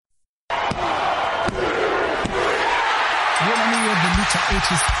amigos de Lucha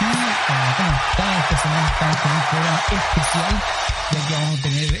HSP, ¿cómo están? Esta semana estamos con un programa especial, ya que vamos a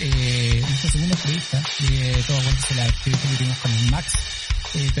tener nuestra segunda entrevista de todo acuerdo la entrevista que tuvimos con el Max,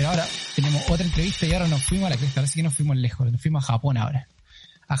 pero ahora tenemos otra entrevista y ahora nos fuimos a la cresta, ahora sí que nos fuimos lejos, nos fuimos a Japón ahora.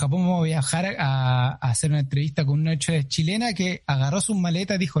 A Japón vamos a viajar a hacer una entrevista con una luchadora chilena que agarró sus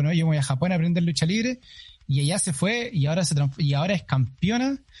maletas, dijo, no, yo me voy a Japón a aprender lucha libre, y allá se fue y ahora es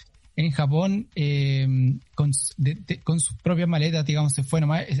campeona en Japón, con sus propias maletas, digamos, se fue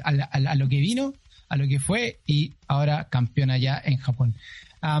nomás a lo que vino, a lo que fue, y ahora campeona ya en Japón.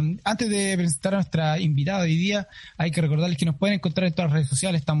 Antes de presentar a nuestra invitada hoy día, hay que recordarles que nos pueden encontrar en todas las redes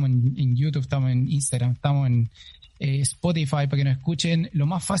sociales. Estamos en YouTube, estamos en Instagram, estamos en Spotify para que nos escuchen. Lo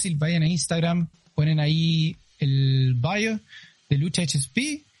más fácil, vayan a Instagram, ponen ahí el bio de Lucha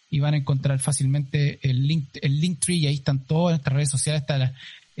HSP y van a encontrar fácilmente el Linktree, y ahí están todas nuestras redes sociales.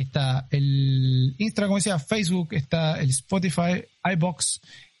 Está el Instagram, como decía, Facebook, está el Spotify, iBox,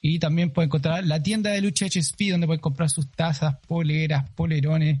 y también pueden encontrar la tienda de Lucha HSP, donde pueden comprar sus tazas, poleras,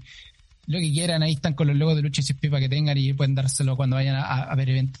 polerones, lo que quieran. Ahí están con los logos de Lucha HSP para que tengan y pueden dárselo cuando vayan a ver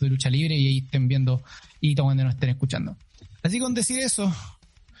eventos de lucha libre y ahí estén viendo y cuando nos estén escuchando. Así que con decir eso,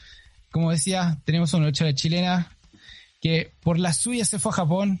 como decía, tenemos una luchadora chilena que por las suyas se fue a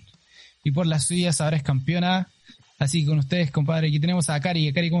Japón y por las suyas ahora es campeona. Así que con ustedes, compadre, aquí tenemos a Akari.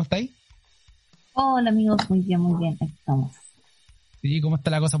 Akari, ¿cómo estáis? Hola amigos, muy bien, aquí estamos. Sí, ¿cómo está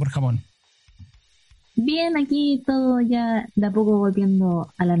la cosa por Japón? Bien, aquí todo ya de a poco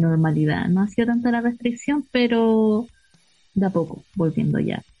volviendo a la normalidad. No ha sido tanta la restricción, pero de a poco volviendo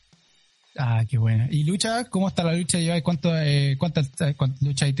ya. Ah, qué bueno. ¿Y lucha? ¿Cómo está la lucha? ¿Cuántas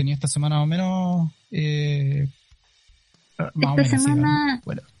luchas hay tenido esta semana más o menos? Más Esta semana, sí,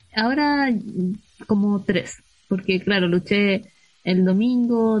 bueno. ahora como 3, porque claro, luché el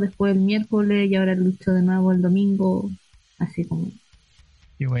domingo, después el miércoles y ahora lucho de nuevo el domingo, así como...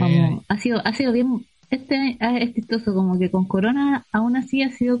 Qué bueno. Ha sido bien, es chistoso, como que con corona aún así ha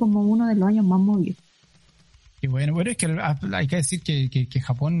sido como uno de los años más movidos. Qué bueno. Bueno, es que hay que decir que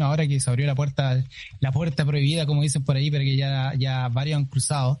Japón, ahora que se abrió la puerta prohibida, como dicen por ahí, pero que ya varios han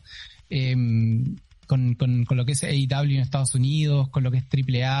cruzado, con lo que es AEW en Estados Unidos, con lo que es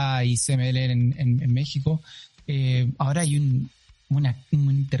AAA y CML en México, ahora hay un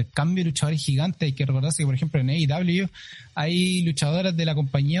intercambio de luchadores gigante. Hay que recordarse que, por ejemplo, en AEW hay luchadoras de la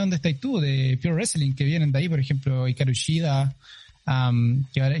compañía donde estás tú, de Pure Wrestling, que vienen de ahí, por ejemplo, Hikaru Shida,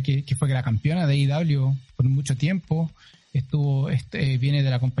 que fue la campeona de AEW por mucho tiempo, viene de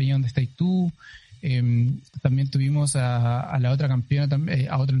la compañía donde estás tú. También tuvimos a la otra campeona,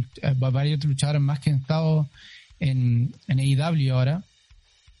 a varios otros luchadores más que han estado en AEW ahora.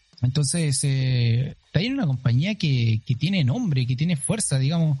 Entonces, está ahí en una compañía que tiene nombre, que tiene fuerza,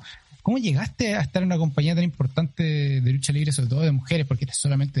 digamos. ¿Cómo llegaste a estar en una compañía tan importante de lucha libre, sobre todo de mujeres, porque es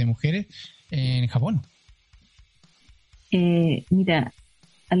solamente de mujeres, en Japón? Mira,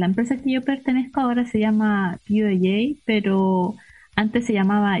 a la empresa que yo pertenezco ahora se llama POJ, pero antes se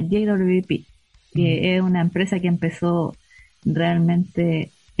llamaba JWP, que es una empresa que empezó realmente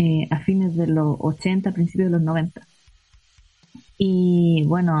a fines de los 80, principios de los 90. Y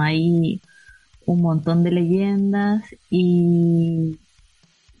bueno, hay un montón de leyendas y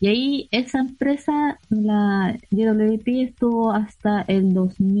ahí esa empresa, la JWP, estuvo hasta el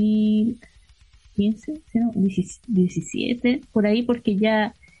 2015, ¿sí, no? 17, por ahí, porque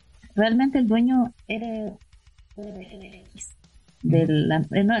ya realmente el dueño era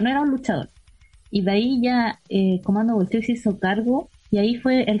no era un luchador. Y de ahí ya Comando Volteo se hizo cargo y ahí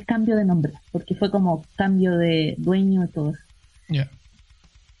fue el cambio de nombre, porque fue como cambio de dueño y todo eso. Yeah.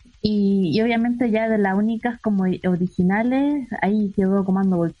 Y obviamente ya de las únicas como originales, ahí quedó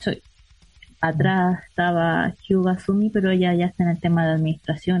Comando Bolshoi. Atrás estaba Hyuga Sumi, pero ella ya está en el tema de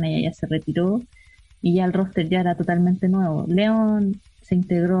administración, ella ya se retiró y ya el roster ya era totalmente nuevo. Leon se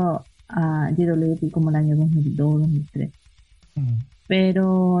integró a JWP como el año 2002, 2003.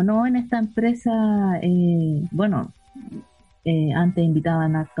 Pero no, en esta empresa, antes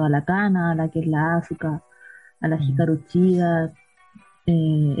invitaban a toda la Kana, a la que es la Asuka, a la Hikaru Shida,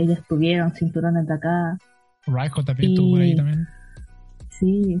 ellas tuvieron cinturones de acá. Raiko también estuvo por ahí también.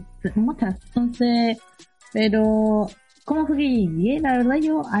 Sí, muchas. Entonces, pero ¿cómo fue que llegué? La verdad,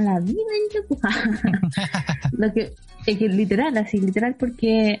 yo a la vida dije, pues, lo que es que literal,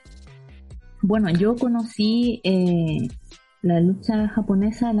 porque bueno, yo conocí la lucha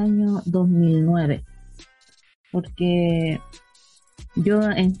japonesa el año 2009, porque yo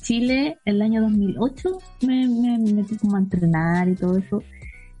en Chile el año 2008 me metí como a entrenar y todo eso,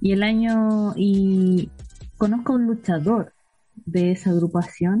 y conozco a un luchador de esa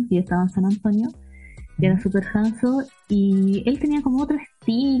agrupación que estaba en San Antonio, que era super hanso, y él tenía como otro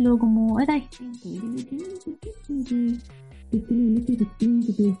estilo, como era distinto, tu estilo de lucha es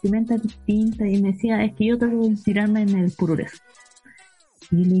distinto, tu vestimenta es distinta, y me decía, es que yo tengo que inspirarme en el puroresu.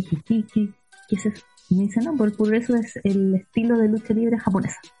 Y yo le dije, ¿qué es eso? Y me dice, no, por el puroresu es el estilo de lucha libre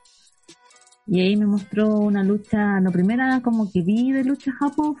japonesa. Y ahí me mostró una lucha, la primera como que vi de lucha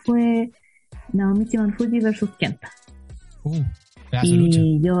japo fue Naomichi Marufuji versus Kenta.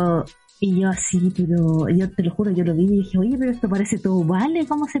 Y yo así, pero yo te lo juro, yo lo vi y dije, oye, pero esto parece todo vale,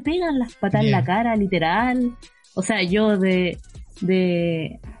 ¿cómo se pegan las patas en la cara, literal? O sea, yo de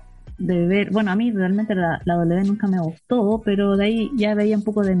ver, bueno, a mí realmente la W nunca me gustó, pero de ahí ya veía un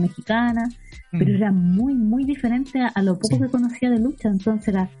poco de mexicana, pero era muy, muy diferente a lo poco que conocía de lucha, entonces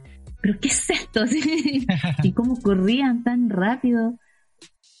era, ¿pero qué es esto? Y cómo corrían tan rápido.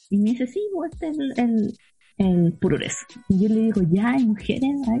 Y me dice, sí, pues este es el puroresu. Y yo le digo, ya, hay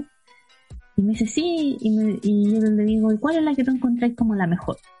mujeres, ¿hay? Y me dice, sí, y yo le digo, ¿y cuál es la que tú encontráis como la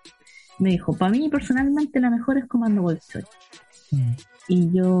mejor? Me dijo, para mí personalmente la mejor es Comando Bolshoi.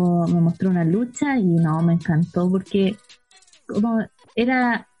 Y yo me mostró una lucha y no, me encantó porque como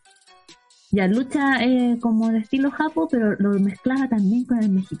era ya lucha como de estilo japo, pero lo mezclaba también con el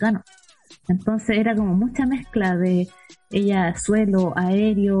mexicano. Entonces era como mucha mezcla de ella suelo,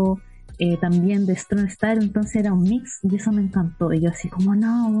 aéreo, también de Strong Style, entonces era un mix y eso me encantó. Y yo así como,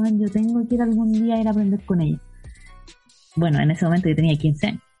 no, bueno, yo tengo que ir algún día a ir a aprender con ella. Bueno, en ese momento yo tenía 15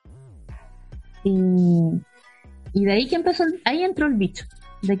 años. Y de ahí que empezó, ahí entró el bicho,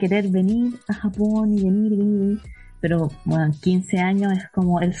 de querer venir a Japón y venir. Pero bueno, 15 años es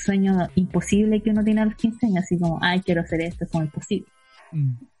como el sueño imposible que uno tiene a los 15 años, así como, ay, quiero hacer esto, es como imposible.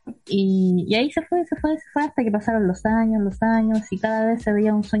 Y ahí se fue hasta que pasaron los años y cada vez se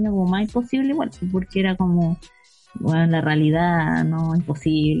veía un sueño como más imposible igual, porque era como, bueno, la realidad no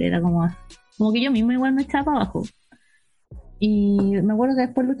imposible, era como que yo mismo igual me echaba para abajo. Y me acuerdo que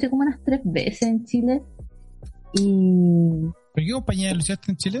después luché como unas 3 veces en Chile. ¿Por qué compañía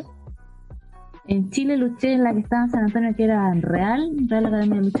luchaste en Chile? En Chile luché en la que estaba en San Antonio, que era Real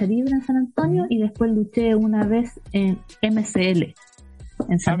Academia de Lucha Libre en San Antonio, y después luché una vez en MCL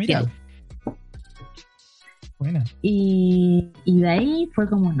en Santiago. Buena. Y de ahí fue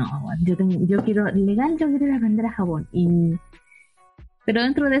como, no, yo quiero ir a aprender a Japón. Pero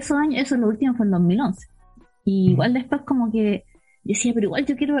dentro de esos años, eso lo último fue en 2011. Y igual después como que yo decía, pero igual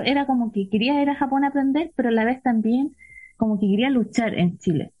era como que quería ir a Japón a aprender, pero a la vez también como que quería luchar en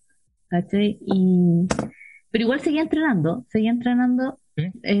Chile, ¿cachai? Pero igual seguía entrenando, ¿sí?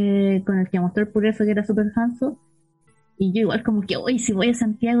 Con el que mostró el puroresu, que era super hanso. Y yo igual como que, hoy si voy a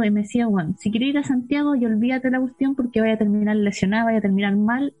Santiago, y me decía, bueno, si quieres ir a Santiago, y olvídate la cuestión porque vaya a terminar lesionada, vaya a terminar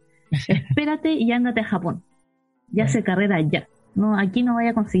mal, espérate y ándate a Japón. Ya hace carrera allá. No, aquí no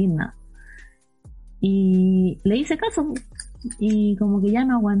vaya a conseguir nada. Y le hice caso, y como que ya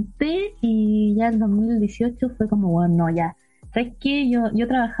me aguanté, y ya el 2018 fue como, bueno, no, ya. ¿Sabes qué? Yo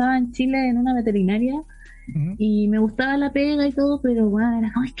trabajaba en Chile en una veterinaria, y me gustaba la pega y todo, pero bueno,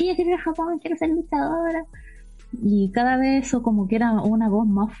 era como, es que yo quiero ir a Japón, quiero ser luchadora. Y cada vez eso como que era una voz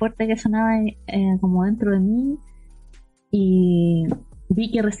más fuerte que sonaba como dentro de mí, y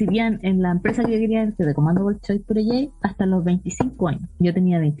vi que recibían en la empresa que yo quería de Comando Bolshoi Project hasta los 25 años. Yo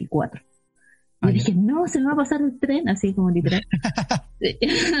tenía 24. Y dije, no, se me va a pasar el tren, así como literal.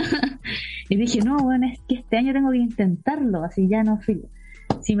 Y dije, no, bueno, es que este año tengo que intentarlo, así ya no fui.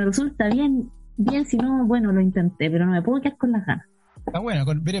 Si me resulta bien, si no, bueno, lo intenté, pero no me puedo quedar con las ganas. Ah, bueno,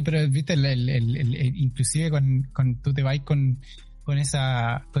 pero viste, inclusive con tú te vas con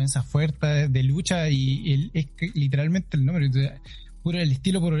esa fuerza de lucha, y es que literalmente el nombre, puro el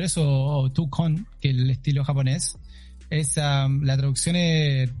estilo puroresu o Tukon, que es el estilo japonés, es la traducción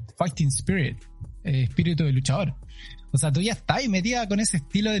es Fighting Spirit, espíritu de luchador. O sea, tú ya estás ahí metida con ese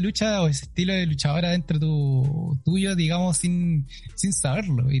estilo de lucha o ese estilo de luchadora dentro tuyo, digamos, sin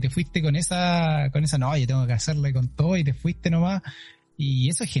saberlo. Y te fuiste con esa, no, yo tengo que hacerle con todo, y te fuiste nomás. Y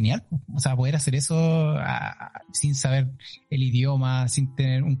eso es genial. O sea, poder hacer eso sin saber el idioma, sin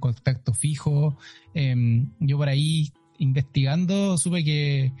tener un contacto fijo. Yo por ahí investigando supe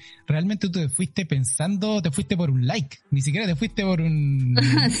que realmente tú te fuiste por un like. Ni siquiera te fuiste por un...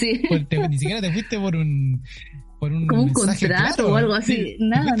 Sí. Ni siquiera te fuiste por un como un contrato, claro, o algo así. Sí,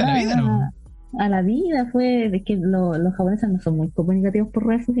 nada, a la vida, ¿no? A la vida fue, es que los japoneses no son muy comunicativos por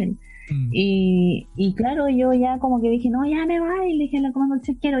redes sociales. Y claro, yo ya como que dije, no, ya me voy, y le dije a la Comando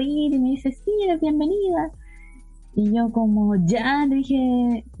Bolshoi, quiero ir, y me dice, sí, eres bienvenida. Y yo como, ya, le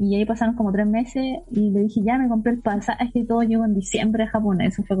dije, y ahí pasaron como 3 meses, y le dije, ya me compré el pasaje y todo, llego en diciembre a Japón.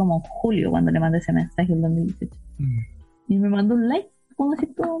 Eso fue como en julio cuando le mandé ese mensaje el 2018. Y me mandó un like, como si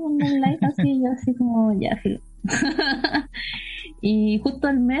estuvo en un like así, yo así como, ya, filo. Y justo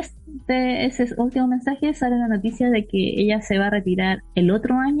al mes de ese último mensaje sale la noticia de que ella se va a retirar el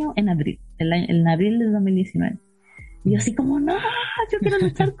otro año en abril, en abril de 2019. Y yo así como, no, yo quiero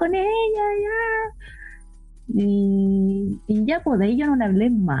luchar con ella, ya. Y ya, pues de ahí yo no le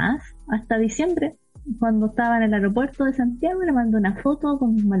hablé más hasta diciembre, cuando estaba en el aeropuerto de Santiago, le mandé una foto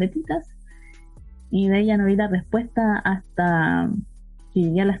con mis maletitas y de ella no vi la respuesta hasta que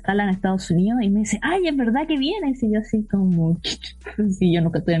llegué a la escala en Estados Unidos y me dice, ay, es verdad que vienes, y yo así como, si yo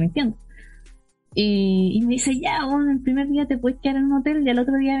nunca estoy mintiendo. Y me dice, ya, bueno, el primer día te puedes quedar en un hotel y el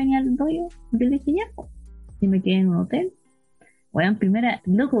otro día venía al dojo. Y yo le dije, ya, pues. Y me quedé en un hotel. Bueno, primera,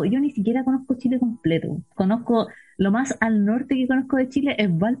 loco, yo ni siquiera conozco Chile completo. Conozco lo más al norte que conozco de Chile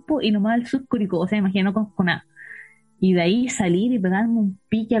es Valpo y lo más al sur Curicó. O sea, imagino no conozco nada. Y de ahí salir y pegarme un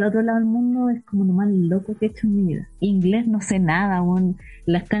pique al otro lado del mundo es como lo más loco que he hecho en mi vida. Inglés no sé nada, bueno,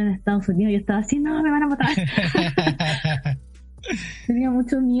 la escala en Estados Unidos yo estaba así, no, me van a matar. Tenía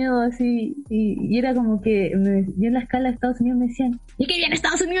mucho miedo así y era como que yo en la escala de Estados Unidos me decían, ¿y qué viene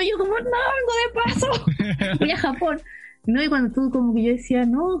Estados Unidos? Yo como, no, vengo de paso, voy a Japón. No, y cuando tú como que yo decía,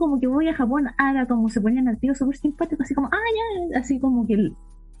 no, como que voy a Japón, era como se ponían al tiro súper simpáticos, así como, ya, así como que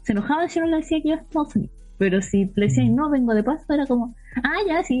se enojaban si no le decía que iba a Estados Unidos. Pero si le decían, no, vengo de paso, era como,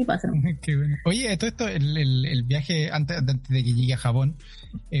 ya, sí, pasa. Qué bueno. Oye, todo esto, el viaje antes de que llegue a Japón,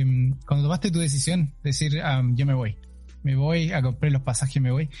 cuando tomaste tu decisión, decir, yo me voy a comprar los pasajes,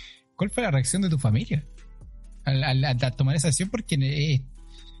 me voy, ¿cuál fue la reacción de tu familia al tomar esa decisión? Porque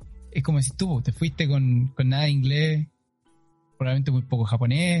es como si tú te fuiste con nada de inglés, probablemente muy poco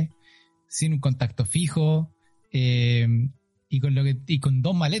japonés, sin un contacto fijo, y con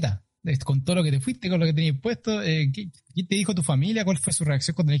 2 maletas. Con todo lo que te fuiste, con lo que tenías puesto, ¿qué te dijo tu familia? ¿Cuál fue su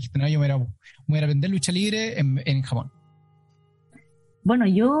reacción cuando dijiste, no, yo me voy a aprender lucha libre en Japón? Bueno,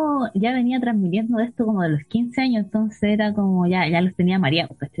 yo ya venía transmitiendo esto como de los 15 años, entonces era como ya los tenía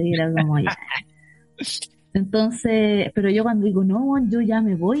mareados, ¿cachai? Era como ya. Entonces, pero yo cuando digo, no, yo ya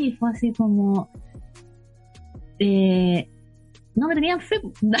me voy, y fue así como, no me tenían fe.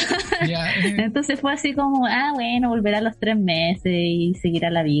 Entonces fue así como, bueno, volverá a los 3 meses y seguirá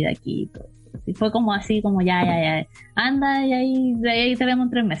la vida aquí y todo. Y fue como así, como ya, anda y ahí te vemos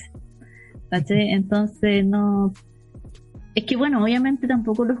en 3 meses. ¿Cachai? Entonces no, es que bueno, obviamente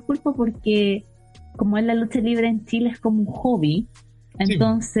tampoco los culpo porque como es la lucha libre en Chile es como un hobby,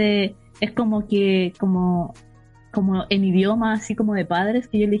 entonces es como que, como en idioma así como de padres,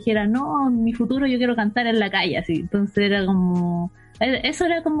 que yo le dijera, no, en mi futuro yo quiero cantar en la calle, así. Entonces era como, eso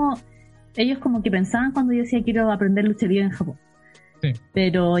era como, ellos como que pensaban cuando yo decía quiero aprender lucha libre en Japón. Sí.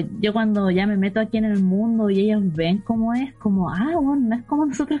 Pero yo cuando ya me meto aquí en el mundo y ellos ven cómo es, como, bueno, no es como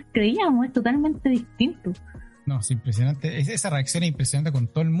nosotros creíamos, es totalmente distinto. No, es impresionante. Esa reacción es impresionante con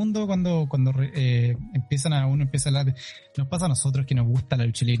todo el mundo cuando uno empieza a hablar. Nos pasa a nosotros que nos gusta la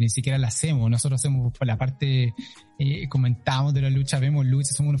lucha libre, ni siquiera la hacemos. Nosotros hacemos por la parte, comentamos de la lucha, vemos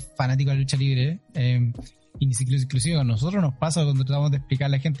lucha, somos unos fanáticos de la lucha libre. Y ni siquiera, inclusive a nosotros nos pasa cuando tratamos de explicar a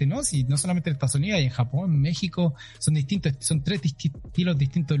la gente, no, si no solamente en Estados Unidos, y en Japón, en México, son 3 estilos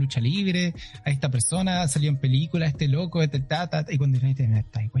distintos de lucha libre. A esta persona salió en película, este loco, y cuando me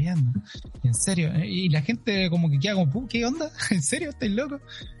estáis guayando, en serio, y la gente como que queda como, ¿qué onda? ¿En serio? ¿Estáis locos?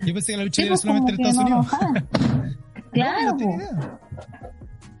 Yo pensé que la lucha libre solamente en Estados Unidos. Claro. No,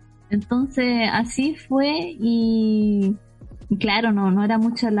 entonces así fue y claro, no era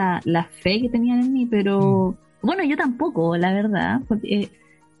mucha la fe que tenían en mí, pero bueno, yo tampoco, la verdad, porque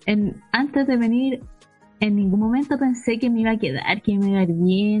antes de venir en ningún momento pensé que me iba a quedar, que me iba a ir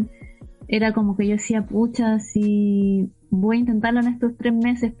bien. Era como que yo decía, pucha, si voy a intentarlo en estos 3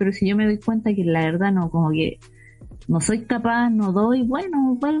 meses, pero si yo me doy cuenta que la verdad no, como que no soy capaz, no doy,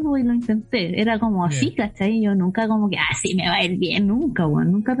 bueno, vuelvo y lo intenté. Era como así, ¿cachai? Yo nunca como que, sí me va a ir bien, nunca,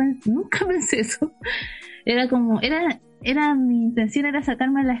 bueno, nunca pensé eso. Era como, mi intención era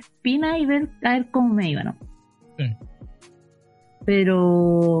sacarme la espina y ver a ver cómo me iba, ¿no? Sí.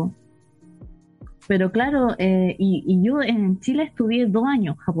 Pero claro, y yo en Chile estudié 2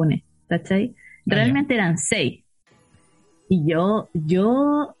 años japonés, ¿cachai? Realmente eran 6. Y yo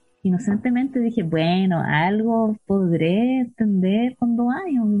inocentemente dije, bueno, algo podré entender con 2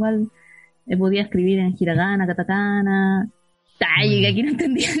 años. Igual podía escribir en hiragana, katakana. Llegué aquí no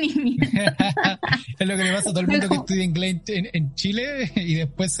entendía ni mierda. Es lo que le pasa a todo el mundo que estudia inglés en Chile y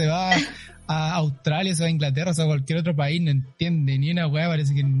después se va a Australia, se va a Inglaterra, o sea, a cualquier otro país, no entiende ni una hueá,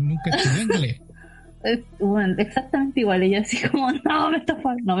 parece que nunca estudió inglés. Bueno, exactamente igual. Ella así como, no, me está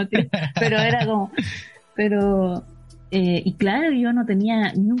faltando, no, mentira. Pero era como, y claro, yo no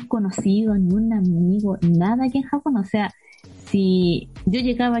tenía ni un conocido, ni un amigo, nada aquí en Japón. O sea, si yo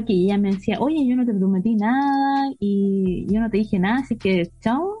llegaba aquí y ella me decía, oye, yo no te prometí nada y yo no te dije nada, así que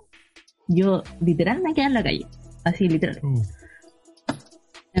chao, yo literal me quedé en la calle, así literal.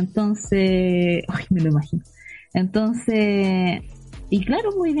 Entonces, ay, me lo imagino. Entonces, y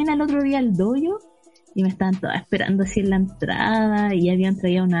claro, muy bien, al otro día el dojo y me estaban todas esperando así en la entrada y habían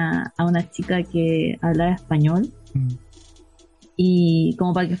traído a una chica que hablaba español y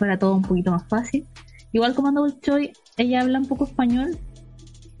como para que fuera todo un poquito más fácil. Igual como ando Choi, ella habla un poco español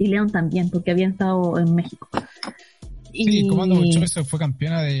y León también, porque habían estado en México. Sí, Comando Bolshoi fue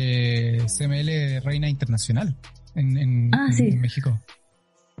campeona de CML Reina Internacional en México.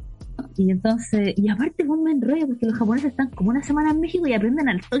 Y entonces, y aparte fue un buen rollo, porque los japoneses están como una semana en México y aprenden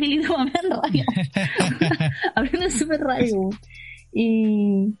al toque el idioma, aprenden súper rápido.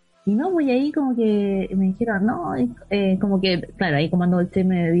 Y no, pues ahí como que me dijeron, no, como que, claro, ahí Comando Bolshoi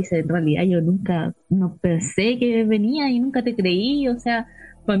me dice, en realidad yo nunca, no pensé que venía y nunca te creí, o sea,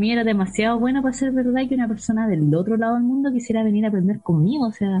 para mí era demasiado bueno para ser verdad que una persona del otro lado del mundo quisiera venir a aprender conmigo,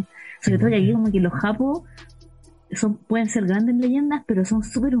 o sea, sobre todo que aquí como que los japos pueden ser grandes leyendas, pero son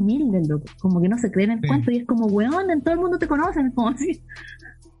súper humildes, loco, como que no se creen el cuento y es como, weón, en todo el mundo te conocen, es como así.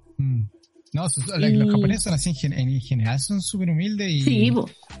 No, los japoneses son así en general, son súper humildes y... Sí,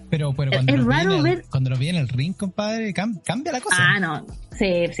 pero cuando los vi en el ring, compadre, cambia la cosa. Ah, no,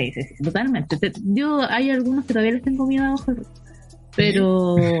 sí, totalmente. Hay algunos que todavía les tengo miedo abajo,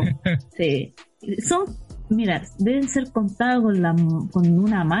 pero sí, son, mira, deben ser contados con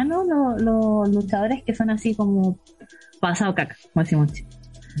una mano los luchadores que son así como pasado caca, como decimos.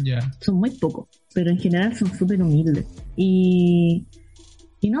 Son muy pocos, pero en general son súper humildes.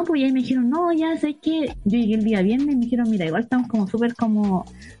 Y no, pues ya me dijeron, no, ya sé que yo llegué el día viernes y me dijeron, mira, igual estamos como súper como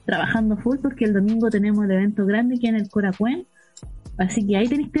trabajando full porque el domingo tenemos el evento grande que en el Coracuen, así que ahí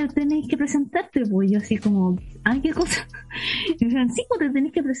tenéis que presentarte. Pues yo así como, ¿qué cosa? Y me dijeron, sí, pues te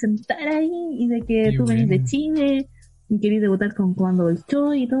tenés que presentar ahí y de que tú venís de Chile y querís debutar con Comando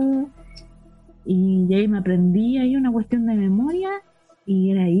Bolshoi y todo. Y ahí me aprendí ahí una cuestión de memoria y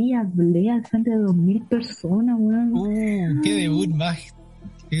era ahí, hablé al frente de 2.000 personas, weón. ¡Qué debut más!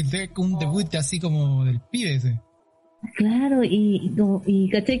 Un debut así como del pibe ese. Claro, y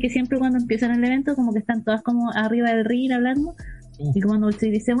caché que siempre cuando empiezan el evento como que están todas como arriba del ring hablando y como Bolshoi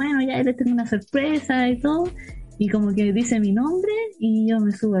dice, bueno, ya les tengo una sorpresa y todo, y como que dice mi nombre y yo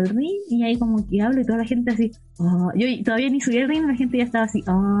me subo al ring y ahí como que hablo y toda la gente así, yo todavía ni subí al ring y la gente ya estaba así,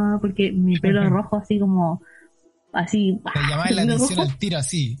 porque mi pelo rojo así como así, te llamaba la atención rojo. Al tiro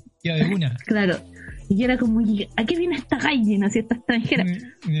así, ya de una. Claro. Y era como, ¿a qué viene esta gaijin, así, esta extranjera?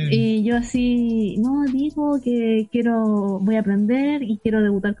 Y yo así, no, digo que voy a aprender y quiero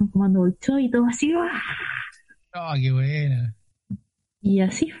debutar con Comando Bolshoi y todo así. ¡Oh, qué buena! Y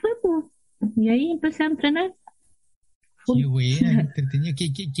así fue, pues. Y ahí empecé a entrenar. Qué buena, entretenido.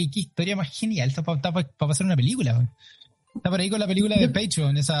 ¿Qué historia más genial? Está para pasar una película, man. Está por ahí con la película de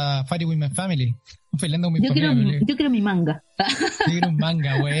Patreon, esa Fighting with My Family. Peleando con mi familia. Yo quiero mi manga. Yo quiero un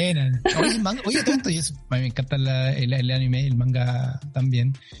manga, buena. Oye, tonto, y eso, a mí me encanta el anime, el manga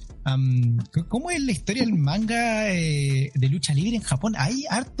también. ¿Cómo es la historia del manga de lucha libre en Japón? ¿Hay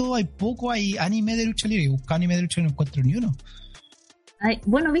harto, hay poco, hay anime de lucha libre? Busca anime de lucha libre, no encuentro ni uno.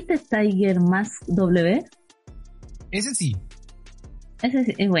 Bueno, ¿viste Tiger Mask W? Ese sí. Ese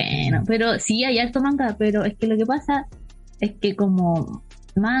sí, es bueno, pero sí hay harto manga, pero es que lo que pasa es que como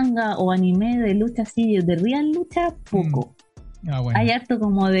manga o anime de lucha así, de real lucha, poco. Bueno. Hay harto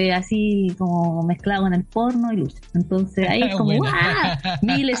como de así, como mezclado en el porno y lucha. Entonces ahí es como,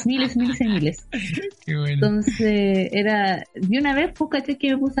 miles y miles. Qué bueno. Entonces vi una vez, pues caché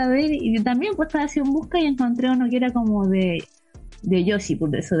que me puse a ver y también pues estaba haciendo busca y encontré uno que era como de Yoshi,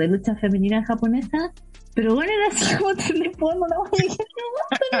 por eso, de lucha femenina japonesa. Pero bueno, era así como teléfono, no,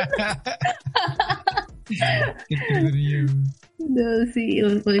 sí,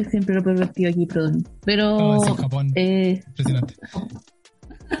 siempre lo pervertido aquí, perdón. Pero en Japón. Impresionante.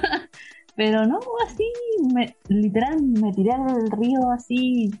 Pero no, así, literal, me tiré al río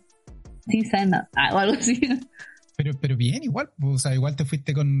así, sin saber nada, o algo así. Pero bien, igual, o sea, igual te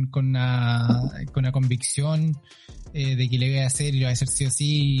fuiste con una convicción de que le iba a hacer y lo iba a hacer sí o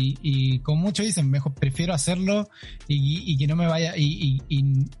sí, y como muchos dicen, mejor prefiero hacerlo y que no me vaya, y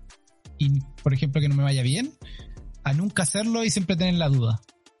por ejemplo que no me vaya bien, a nunca hacerlo y siempre tener la duda.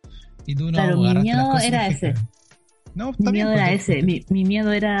 Y tú no, claro, mi miedo era ese. No, mi miedo era ese, mi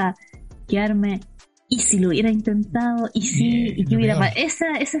miedo era quedarme, y si lo hubiera intentado, y que hubiera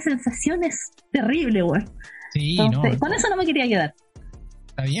pasado. Esa sensación es terrible, güey. Sí, entonces, no. Con eso no me quería quedar.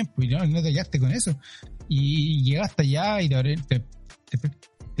 Está bien, pues no te quedaste con eso. Y llegaste allá y te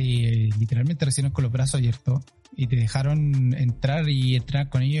literalmente recibieron con los brazos abiertos y te dejaron entrar y entrenar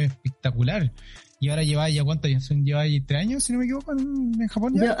con ellos espectacular. Y ahora lleváis ya cuántos años, lleváis 3 años, si no me equivoco, en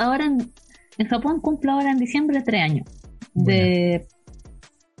Japón ya. Yo ahora en Japón cumplo ahora en diciembre 3 años.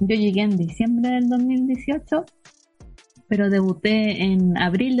 Yo llegué en diciembre del 2018, pero debuté en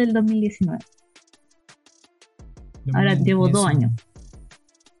abril del 2019. Ahora llevo 2 años.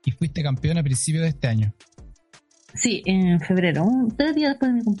 Y fuiste campeón a principios de este año. Sí, en febrero, 3 días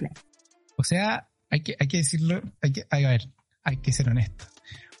después de mi cumpleaños. O sea, hay que decirlo, hay que ser honesto.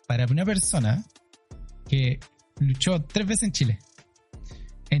 Para una persona que luchó 3 veces en Chile,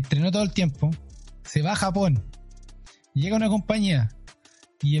 entrenó todo el tiempo, se va a Japón, llega a una compañía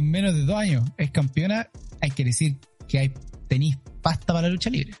y en menos de 2 años es campeona, hay que decir que tenéis pasta para la lucha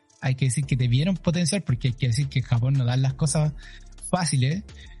libre. Hay que decir que te vieron potencial, porque hay que decir que en Japón no dan las cosas fáciles.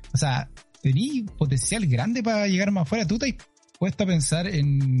 O sea, tenéis potencial grande para llegar más afuera. Tú te has puesto a pensar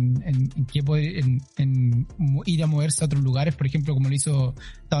en qué poder, en ir a moverse a otros lugares, por ejemplo, como lo hizo,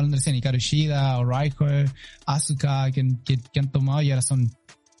 estaba hablando recién, Hikaru Shida, o Riker, Asuka, que han tomado y ahora son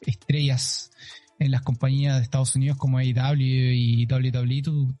estrellas en las compañías de Estados Unidos como AEW y WWE.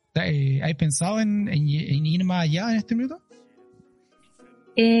 ¿Tú has pensado en ir más allá en este minuto?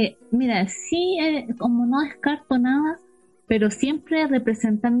 Mira, sí, como no descarto nada, pero siempre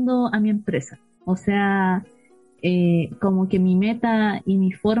representando a mi empresa. O sea, como que mi meta y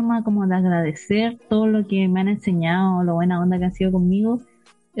mi forma como de agradecer todo lo que me han enseñado, lo buena onda que han sido conmigo,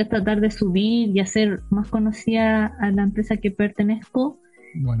 es tratar de subir y hacer más conocida a la empresa que pertenezco.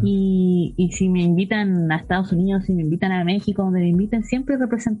 Bueno. Y si me invitan a Estados Unidos, si me invitan a México, donde me inviten, siempre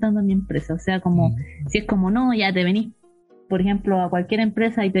representando a mi empresa. O sea, como si es como no, ya te venís, por ejemplo, a cualquier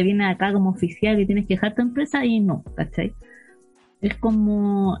empresa y te viene acá como oficial y tienes que dejar tu empresa, y no, ¿cachai? Es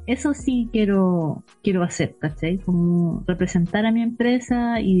como, eso sí quiero hacer, ¿cachai? Como representar a mi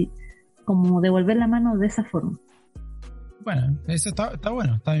empresa y como devolver la mano de esa forma. Bueno, eso está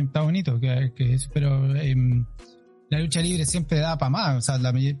bueno, está bonito, pero la lucha libre siempre da para más. O sea,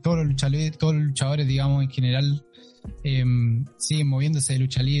 todos los luchadores, digamos, en general, siguen moviéndose de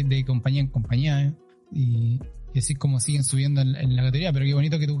lucha libre de compañía en compañía, y así como siguen subiendo en la categoría. Pero qué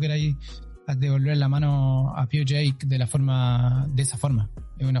bonito que tú quieras devolver la mano a POJ de esa forma.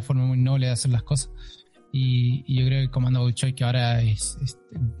 Es una forma muy noble de hacer las cosas. Y yo creo que el Comando Bolshoi, que ahora es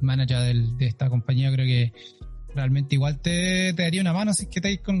manager de esta compañía, creo que realmente igual te daría una mano si es que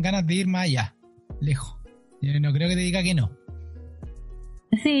estáis con ganas de ir más allá, lejos. Yo no creo que te diga que no.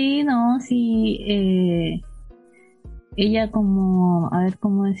 Sí, no, sí. Ella como, a ver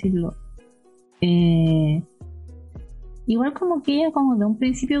cómo decirlo. Igual como que ella como de un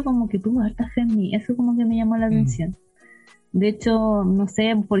principio como que tuvo harta fe en mí. Eso como que me llamó la atención. De hecho, no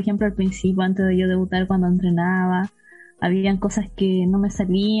sé, por ejemplo al principio, antes de yo debutar, cuando entrenaba, habían cosas que no me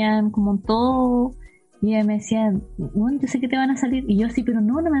salían, como todo. Y ella me decía, bueno, yo sé que te van a salir. Y yo sí, pero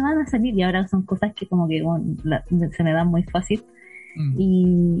no me van a salir. Y ahora son cosas que como que bueno, se me dan muy fácil.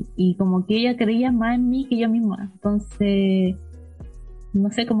 Y como que ella creía más en mí que yo misma. Entonces,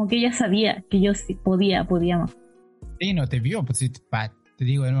 no sé, como que ella sabía que yo sí podía más. Sí, no, te vio. Pues, te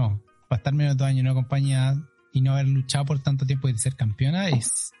digo de nuevo, para estar menos de 2 años en una compañía y no haber luchado por tanto tiempo y de ser campeona,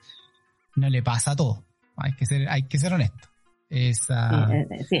 no le pasa a todo. Hay que ser honesto.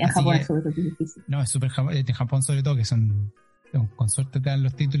 Sí, en Japón es súper difícil. No, es súper en Japón sobre todo, que son con suerte te dan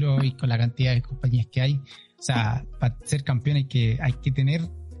los títulos y con la cantidad de compañías que hay. O sea, para ser campeón hay que tener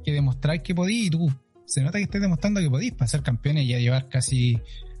que demostrar que podís, y tú se nota que estás demostrando que podís para ser campeón y ya llevar casi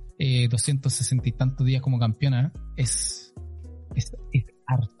 260 y tantos días como campeona. Es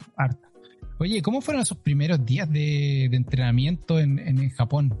harto. Oye, ¿cómo fueron esos primeros días de entrenamiento en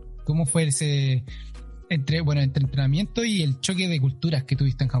Japón? ¿Cómo fue ese entre entrenamiento y el choque de culturas que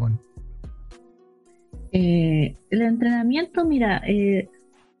tuviste en Japón? El entrenamiento, mira, en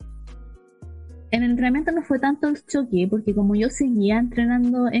el entrenamiento no fue tanto el choque, porque como yo seguía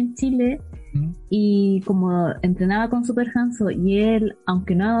entrenando en Chile y como entrenaba con Super Hanzo, y él,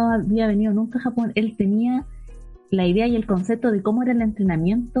 aunque no había venido nunca a Japón, él tenía la idea y el concepto de cómo era el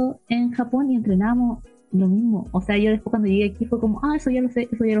entrenamiento en Japón, y entrenábamos lo mismo. O sea, yo después cuando llegué aquí fue como, eso ya lo sé,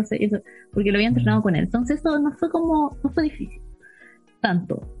 eso, porque lo había entrenado con él. Entonces eso no fue difícil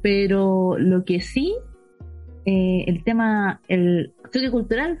tanto, pero lo que sí, el choque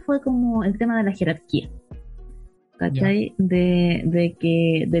cultural fue como el tema de la jerarquía, ¿cachai?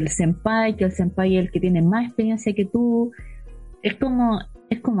 De del senpai, que el senpai es el que tiene más experiencia que tú. Es como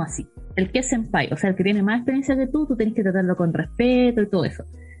así, el que es senpai, o sea, el que tiene más experiencia que tú tenés que tratarlo con respeto y todo eso.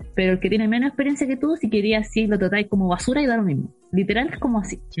 Pero el que tiene menos experiencia que tú, si querías, sí, lo tratáis como basura y da lo mismo. Literal es como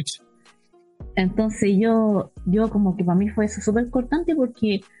así. Entonces yo como que para mí fue eso súper cortante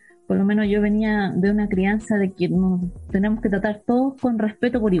porque por lo menos yo venía de una crianza de que nos tenemos que tratar todos con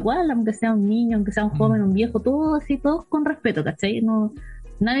respeto por igual, aunque sea un niño, aunque sea un joven, un viejo, todos así, todos con respeto, ¿cachai? No,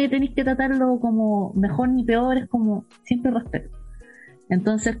 nadie tenéis que tratarlo como mejor ni peor, es como siempre respeto.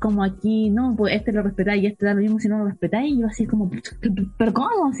 Entonces como aquí, no, pues este lo respetáis y este da lo mismo si no lo respetáis, y yo así como, pero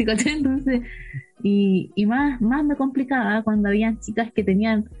 ¿cómo? Así, ¿cachai? Entonces, y más me complicaba cuando habían chicas que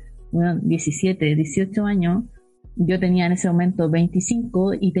tenían, bueno, 17, 18 años, yo tenía en ese momento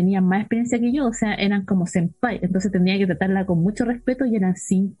 25 y tenían más experiencia que yo, o sea, eran como senpai, entonces tenía que tratarla con mucho respeto y eran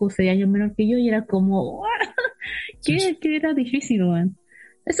 5 o 6 años menor que yo y era como, que era difícil, weón.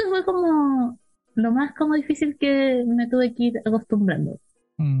 Eso fue como lo más como difícil que me tuve que ir acostumbrando.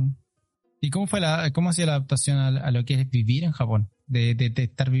 Mm. ¿Y cómo ha sido la adaptación a lo que es vivir en Japón? De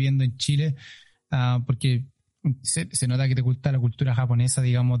estar viviendo en Chile, porque se nota que te gusta la cultura japonesa,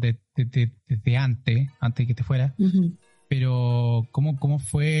 digamos, desde antes de que te fuera. Uh-huh. Pero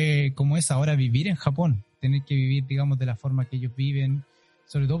cómo es ahora vivir en Japón? Tener que vivir, digamos, de la forma que ellos viven,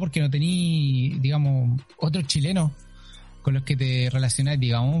 sobre todo porque no tení, digamos, otros chilenos con los que te relacionas,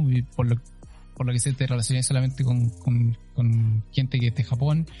 digamos, por lo que sé, te relacionas solamente con gente que es de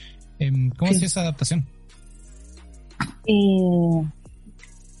Japón. ¿Cómo ha sido esa adaptación?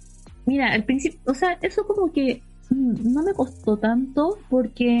 Mira, al principio, o sea, eso como que no me costó tanto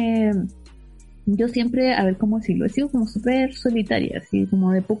porque yo siempre, a ver cómo decirlo, he sido como súper solitaria, así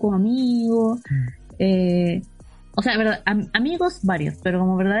como de pocos amigos, o sea, verdad, amigos varios, pero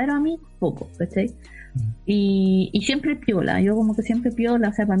como verdaderos amigos pocos, ¿cachai? Y siempre piola, yo como que siempre piola,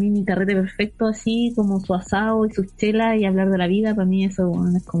 o sea, para mí mi carrete perfecto así, como su asado y sus chelas y hablar de la vida, para mí eso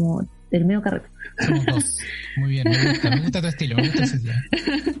bueno, es como el medio carrete. Somos dos. Muy bien, me gusta tu estilo, me gusta ese estilo.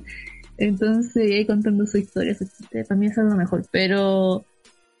 Entonces, ahí contando su historia, su chiste, para mí eso es lo mejor, pero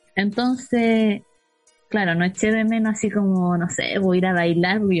entonces, claro, no eché de menos así como, no sé, voy a ir a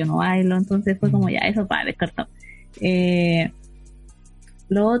bailar, porque yo no bailo, entonces fue como ya, eso para descartado.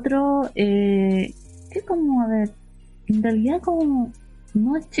 Lo otro, que como, a ver, en realidad como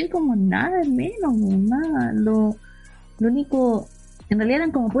no eché como nada de menos, nada, lo único, en realidad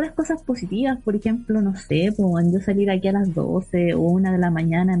eran como puras cosas positivas, por ejemplo, no sé, pues yo salir aquí a las 12 o 1 de la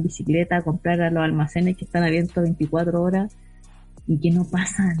mañana en bicicleta a comprar a los almacenes que están abiertos 24 horas y que no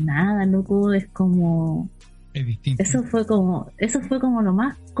pasa nada, loco, es como... Es distinto. Eso fue como lo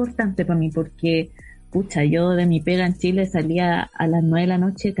más cortante para mí, porque pucha, yo de mi pega en Chile salía a las 9 de la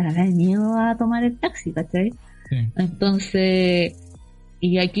noche cagada de miedo a tomar el taxi, ¿cachai? Sí. Entonces,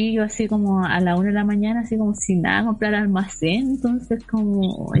 y aquí yo así como a la 1 de la mañana, así como sin nada, comprar almacén, entonces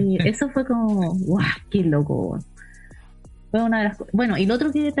como, eso fue como, guau, qué loco. Fue una de las cosas. Bueno, y lo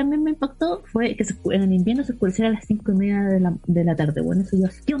otro que también me impactó fue que en el invierno se oscureciera a las 5:30 de la tarde. Bueno, eso yo,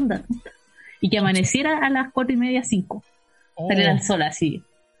 ¿qué onda? Y que amaneciera a las 4:30, 5. Saliera el sol así.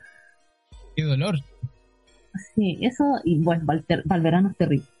 Qué dolor. Sí, eso, y bueno, para el verano es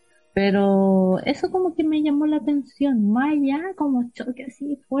terrible. Pero eso como que me llamó la atención, más allá como choque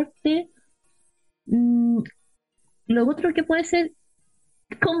así fuerte. Lo otro que puede ser,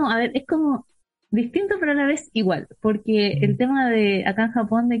 como, a ver, es como distinto pero a la vez igual, porque el tema de acá en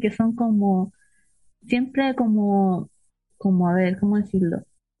Japón de que son como, siempre como, a ver, ¿cómo decirlo?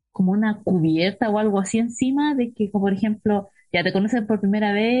 Como una cubierta o algo así encima de que, como por ejemplo, ya te conocen por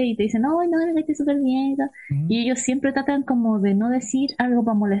primera vez y te dicen, no, no, me caíste súper bien. Y ellos siempre tratan como de no decir algo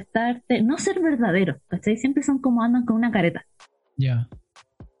para molestarte, no ser verdaderos, ¿cachai? Siempre son como andan con una careta. Ya.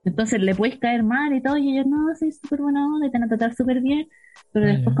 Entonces le puedes caer mal y todo, y ellos, no, soy súper buena onda y te van a tratar súper bien, pero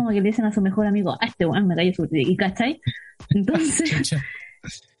después como que le dicen a su mejor amigo, este weón me cayó súper bien, y ¿cachai? Entonces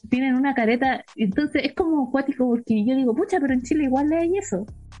tienen una careta, entonces es como acuático porque yo digo, pucha, pero en Chile igual hay eso,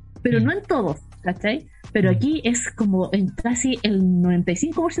 pero no en todos, ¿cachai? Pero aquí es como en casi el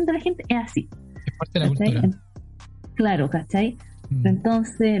 95% de la gente es así. Es parte de la ¿cachai? cultura. Claro, ¿cachai?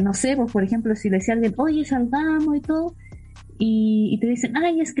 Entonces, no sé, pues por ejemplo, si le decía a alguien, oye, salgamos y todo, y te dicen,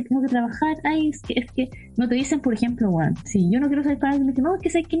 ay, es que tengo que trabajar, ay, es que no te dicen, por ejemplo, Juan, si yo no quiero salir con alguien, me dicen, no,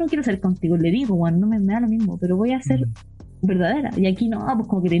 es que no quiero salir contigo, le digo, Juan, no me da lo mismo, pero voy a ser verdadera, y aquí no, pues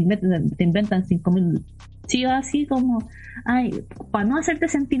como que te inventan 5.000 chivas así como, ay, para no hacerte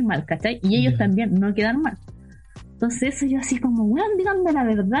sentir mal, ¿cachai? Y ellos también no quedan mal. Entonces eso yo así como, weón, díganme la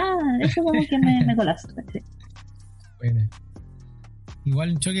verdad, eso como que me colapsa, ¿cachai? Bueno.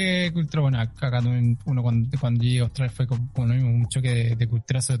 Igual un choque cultural, bueno, acá uno cuando llegué a Australia fue como lo mismo, un choque de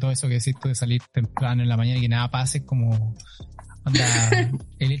cultura, sobre todo eso que decís tú de salir temprano en la mañana y que nada pase, como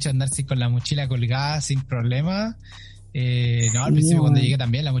el hecho de andar con la mochila colgada sin problema. No, al principio cuando llegué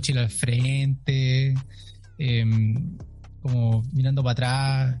también la mochila al frente, como mirando para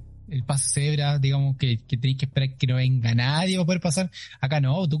atrás, el paso cebra, digamos, que tenéis que esperar que no venga nadie para poder pasar. Acá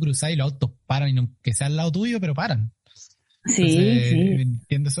no, tú cruzás y los autos paran, y no, que sea al lado tuyo, pero paran. Sí, Entonces, sí.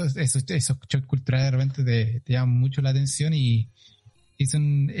 entiendo esos choques culturales de repente te llaman mucho la atención y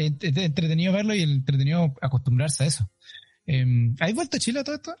son entretenido verlo y entretenido acostumbrarse a eso. ¿Has vuelto a Chile a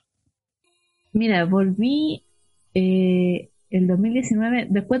todo esto? Mira, volví el 2019,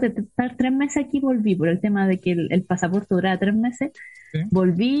 después de estar 3 meses aquí, volví por el tema de que el pasaporte duraba 3 meses. Sí.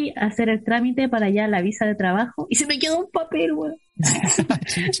 Volví a hacer el trámite para allá la visa de trabajo y se me quedó un papel, weón.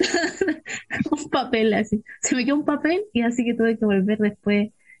 Un papel así. Se me quedó un papel y así que tuve que volver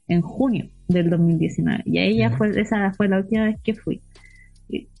después en junio del 2019. Y ahí ya esa fue la última vez que fui.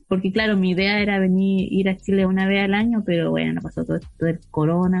 Porque claro, mi idea era ir a Chile una vez al año, pero bueno, pasó todo esto del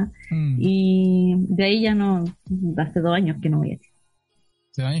corona. Y de ahí ya no, hace 2 años que no voy a Chile.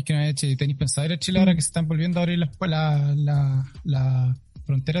 Hace años que no he hecho. ¿Tenéis pensado ir a Chile ahora que se están volviendo a abrir la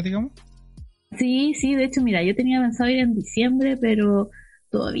frontera, digamos? Sí, sí, de hecho, mira, yo tenía pensado ir en diciembre, pero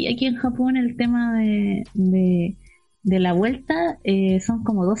todavía aquí en Japón el tema de la vuelta son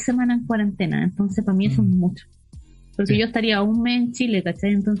como 2 semanas en cuarentena, entonces para mí eso es mucho. Porque yo estaría un mes en Chile,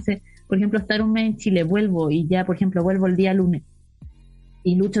 ¿cachai? Entonces, por ejemplo, estar un mes en Chile, vuelvo y ya, por ejemplo, vuelvo el día lunes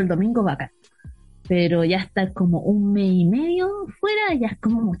y lucho el domingo, bacán. Pero ya estar como un mes y medio fuera ya es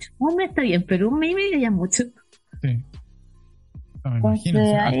como mucho. Un mes está bien, pero un mes y medio ya es mucho. Sí. No, me Entonces,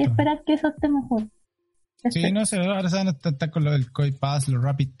 imagino. hay que esperar que eso esté mejor. Sí, no sé, ahora se van a estar con lo del COVID Pass, los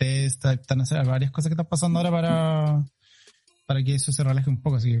Rapid Test, están a hacer varias cosas que están pasando ahora para que eso se relaje un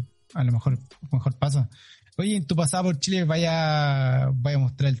poco, así que a lo mejor pasa. Oye, en tu pasada por Chile vaya a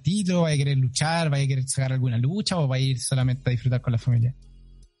mostrar el título, vaya a querer luchar, vaya a querer sacar alguna lucha o vaya a ir solamente a disfrutar con la familia.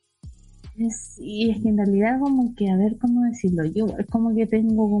 Sí, es que en realidad como que, a ver cómo decirlo, yo es como que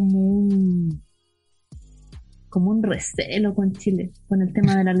tengo como un recelo con Chile, con el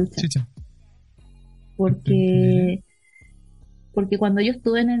tema de la lucha. Chicha. Porque cuando yo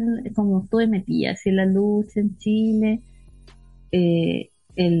estuve como estuve metida así en la lucha en Chile,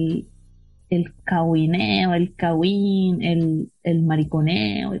 el cahuineo, el cahuín, el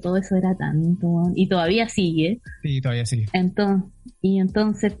mariconeo y todo eso era tanto, y todavía sigue. Sí, todavía sigue.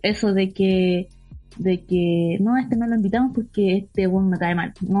 Entonces eso de que no, este no lo invitamos porque este bueno me cae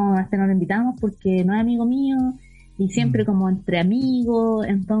mal, no, este no lo invitamos porque no es amigo mío, y siempre como entre amigos,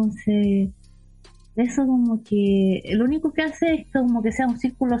 entonces eso como que lo único que hace es como que sea un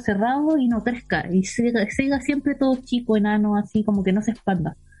círculo cerrado y no crezca, y siga siempre todo chico, enano, así como que no se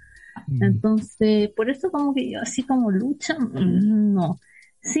expanda. Entonces, por eso como que yo así como lucha, no.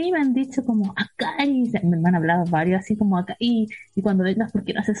 Sí me han dicho como Akari, me han hablado varios así como Akari, y cuando vengas, ¿por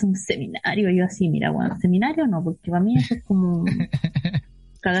qué no haces un seminario? Y yo así, mira, bueno, seminario no, porque para mí eso es como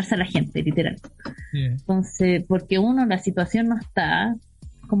cagarse a la gente, literal. Yeah. Entonces, porque uno, la situación no está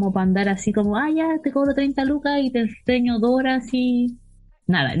como para andar así como, ya, te cobro 30 lucas y te enseño 2 horas y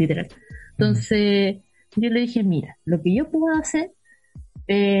nada, literal. Entonces, yo le dije, mira, lo que yo puedo hacer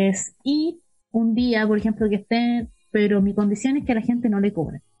es ir un día, por ejemplo, que esté, pero mi condición es que a la gente no le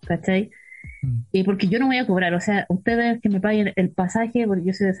cobre, ¿cachai? Y porque yo no voy a cobrar, o sea, ustedes que me paguen el pasaje, porque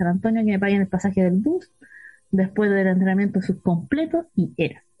yo soy de San Antonio, que me paguen el pasaje del bus, después del entrenamiento subcompleto y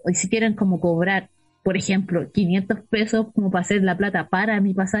era. Y si quieren como cobrar, por ejemplo, 500 pesos como para hacer la plata para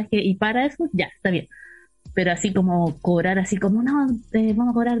mi pasaje y para eso, ya, está bien. Pero así como cobrar así como, no, vamos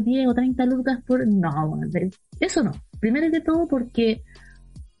a cobrar 10 o 30 lucas por... No, eso no. Primero que todo,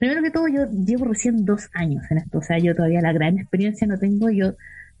 yo llevo recién 2 años en esto, o sea, yo todavía la gran experiencia no tengo, yo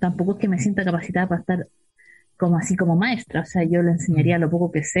tampoco es que me sienta capacitada para estar como así como maestra, o sea, yo le enseñaría lo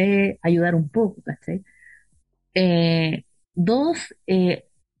poco que sé, ayudar un poco, ¿cachai? 2,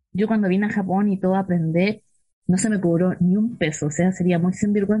 yo cuando vine a Japón y todo a aprender, no se me cobró ni un peso, o sea, sería muy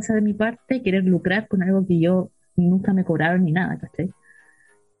sinvergüenza de mi parte querer lucrar con algo que yo nunca me cobraron ni nada, ¿cachai?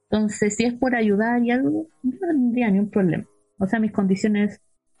 Entonces, si es por ayudar y algo, no tendría ni un problema. O sea, mis condiciones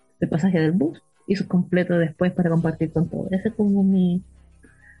de pasaje del bus y su completo después para compartir con todos. Ese es como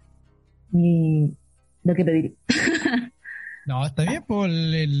lo que pediría. No, está bien, pues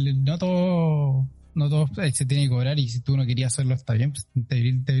no todo se tiene que cobrar, y si tú no querías hacerlo está bien, pues te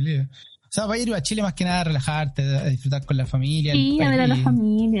habilita. O sea, va a ir a Chile más que nada a relajarte, a disfrutar con la familia. Sí, a ver a la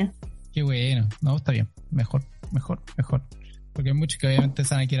familia. Qué bueno, no, está bien, mejor. Porque hay muchos que obviamente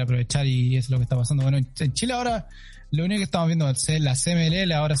se van a querer aprovechar y eso es lo que está pasando. Bueno, en Chile ahora lo único que estamos viendo es la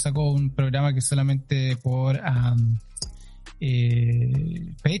CMLL ahora sacó un programa que es solamente por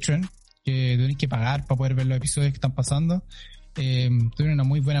Patreon, que tienes que pagar para poder ver los episodios que están pasando. Tuvieron una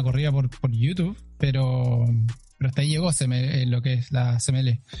muy buena corrida por YouTube, pero hasta ahí llegó lo que es la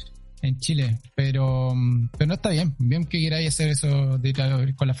CML. en Chile, pero no está bien que queráis hacer eso de ir a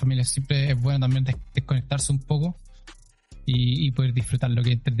vivir con la familia. Siempre es bueno también desconectarse un poco y poder disfrutar lo que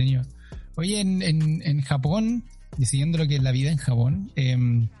es entretenido. Oye, en Japón, y siguiendo lo que es la vida en Japón,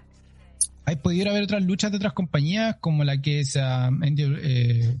 ¿hay podido haber otras luchas de otras compañías como la que es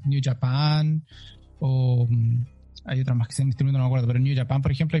New Japan o hay otras más que se en este momento no me acuerdo, pero en New Japan,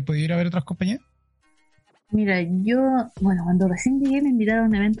 por ejemplo, ¿hay podido haber otras compañías? Mira, cuando recién llegué me invitaron a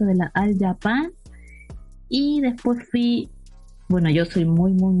un evento de la All Japan y después yo soy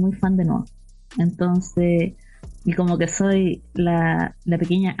muy, muy, muy fan de Noah. Entonces, y como que soy la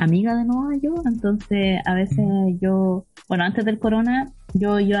pequeña amiga de Noah entonces a veces antes del corona,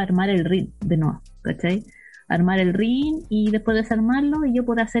 yo iba a armar el ring de Noah, ¿cachai? Armar el ring y después desarmarlo, y yo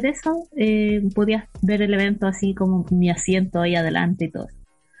por hacer eso podía ver el evento así como mi asiento ahí adelante y todo.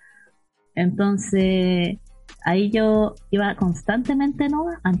 Entonces, ahí yo iba constantemente a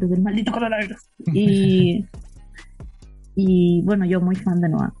Noah antes del maldito coronavirus. Y bueno, yo muy fan de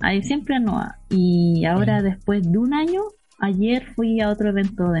Noah. Ahí siempre a Noah. Y ahora, después de un año, ayer fui a otro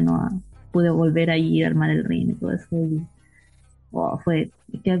evento de Noah. Pude volver ahí a armar el ring y todo eso. Y,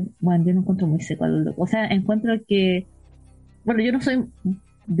 yo no encuentro muy seco. O sea, encuentro que... Bueno, yo no soy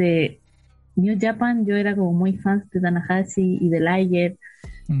de New Japan, yo era como muy fan de Tanahashi y de Liger.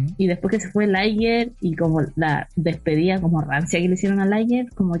 Y después que se fue Liger y como la despedida como rancia que le hicieron a Liger,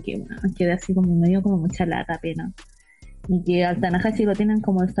 como que quedé así como medio como mucha lata, pena. Y que al Tanahashi lo tienen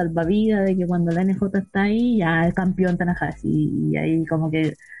como el salvavidas de que cuando la NJ está ahí ya es campeón Tanahashi, y ahí como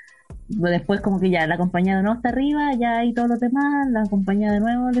que después como que ya la compañía de nuevo está arriba, ya hay todos los demás, la compañía de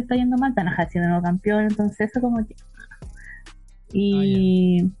nuevo le está yendo mal, Tanahashi de nuevo campeón, entonces eso como que...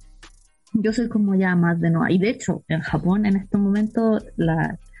 Y... Yo soy como ya más de Noah. Y de hecho, en Japón en estos momentos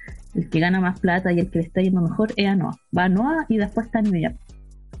el que gana más plata y el que le está yendo mejor es a Noah. Va a Noah y después está New Japan.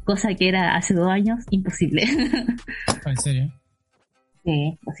 Cosa que era hace 2 años imposible. ¿En serio?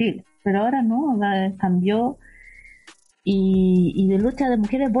 Sí, posible. Pero ahora no, cambió. Y de lucha de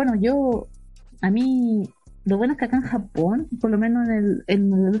mujeres, a mí, lo bueno es que acá en Japón, por lo menos en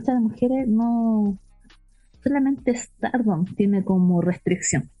la lucha de mujeres, no, solamente Stardom tiene como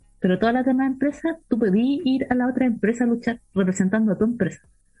restricción. Pero todas las demás empresas, tú podías ir a la otra empresa a luchar representando a tu empresa.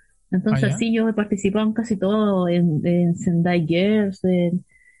 Entonces, sí, yo he participado en casi todo, en Sendai Girls,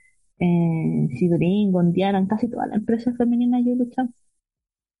 en Shidorin, Gondiara, en casi todas las empresas femeninas yo he luchado.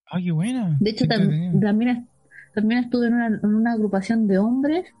 ¡Ay, qué buena! De hecho, también estuve en una agrupación de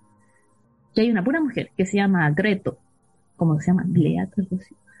hombres, que hay una pura mujer, que se llama Greto, como se llama, Glea, algo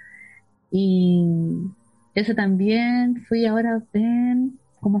así. Y eso también fui ahora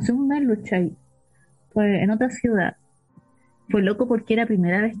como hace un mes luché ahí. Fue en otra ciudad. Fue loco porque era la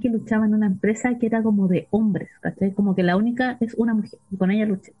primera vez que luchaba en una empresa que era como de hombres, ¿cachai? Como que la única es una mujer, y con ella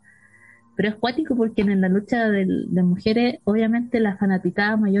luché. Pero es cuático porque en la lucha de mujeres, obviamente la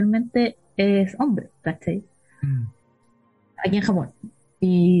fanaticada mayormente es hombre, ¿cachai? Aquí en Japón.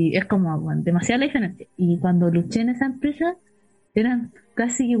 Y es como, demasiada la diferencia. Y cuando luché en esa empresa, eran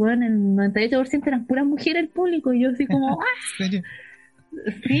casi, el 98% eran puras mujeres el público, y yo así como, ¡ah! ¿En serio?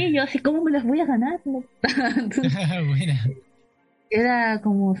 Sí, yo así, ¿cómo me las voy a ganar? Entonces, buena. era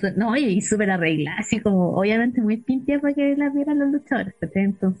como, no, y súper arreglada, así como, obviamente muy pintia para que las vieran los luchadores, ¿cachai?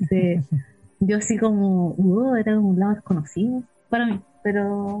 Entonces, yo así como, era como un lado desconocido para mí,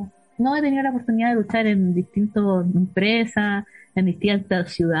 pero no he tenido la oportunidad de luchar en distintas empresas, en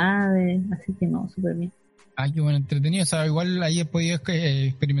distintas ciudades, así que no, súper bien. Ay, qué bueno, entretenido. O sea, igual ahí he podido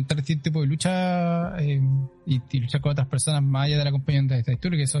experimentar este tipo de lucha y luchar con otras personas más allá de la compañía de esta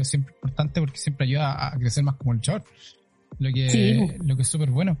historia, que eso es siempre importante porque siempre ayuda a crecer más como luchador, lo que es súper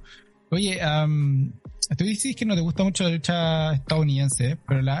bueno. Oye, tú dices que no te gusta mucho la lucha estadounidense,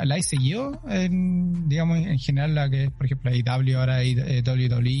 pero ¿la has seguido digamos, en general, la que es, por ejemplo, AEW, ahora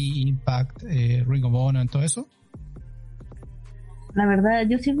WWE, Impact, Ring of Honor, en todo eso? La verdad,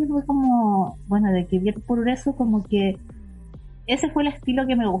 yo siempre fui como, de que vi por eso, como que ese fue el estilo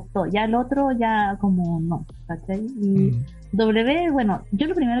que me gustó. Ya el otro, ya como no, ¿cachai? Y W, yo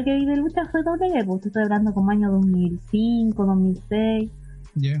lo primero que vi de lucha fue W, porque estoy hablando como año 2005, 2006.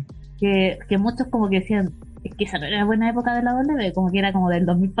 Yeah. Que muchos como que decían, es que esa no era la buena época de la W, como que era como del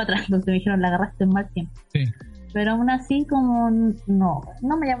 2000 para atrás, entonces me dijeron, la agarraste en mal tiempo. Sí. Pero aún así, como,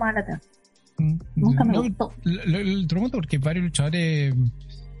 no me llamaba la atención. Nunca me gustó. Lo pregunto porque varios luchadores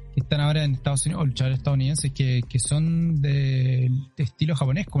que están ahora en Estados Unidos, o luchadores estadounidenses que son de estilo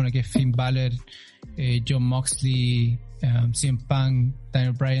japonés, como lo que es Finn Balor, Jon Moxley, CM Punk,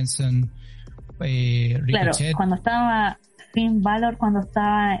 Daniel Bryanson, Ricochet. Claro, cuando estaba Finn Balor, cuando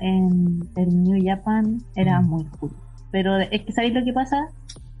estaba en el New Japan, era muy cool. Pero es que, ¿sabéis lo que pasa?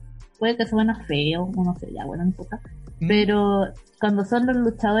 puede que suene feo, o no sé, ya bueno, no importa, Mm. pero cuando son los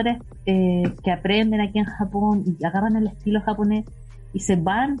luchadores que aprenden aquí en Japón y agarran el estilo japonés y se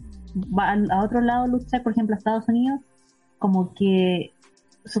van a otro lado a luchar, por ejemplo a Estados Unidos, como que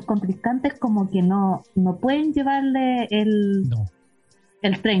sus contrincantes como que no pueden llevarle No,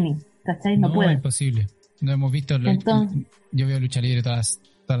 el training, ¿cachai? No no, pueden. imposible. No hemos visto, Entonces, yo veo lucha libre todas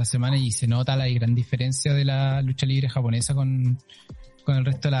las semanas y se nota la gran diferencia de la lucha libre japonesa con el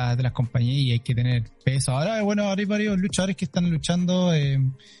resto de las compañías y hay que tener peso. Ahora, bueno, ahora hay varios luchadores que están luchando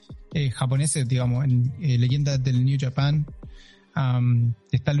japoneses, digamos, en leyendas del New Japan,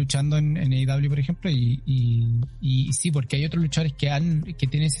 que están luchando en AEW, por ejemplo, y sí, porque hay otros luchadores que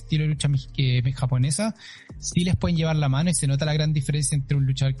tienen ese estilo de lucha japonesa, sí les pueden llevar la mano y se nota la gran diferencia entre un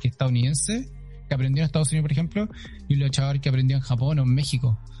luchador que es estadounidense, que aprendió en Estados Unidos, por ejemplo, y un luchador que aprendió en Japón o en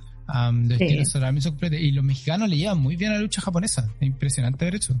México. Los estilos realmente son completos. Y los mexicanos le llevan muy bien a la lucha japonesa. Es impresionante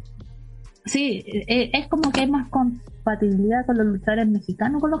ver eso. sí, es como que hay más compatibilidad con los luchadores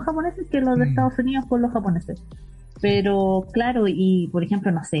mexicanos con los japoneses que los de Estados Unidos con los japoneses. Pero claro, y por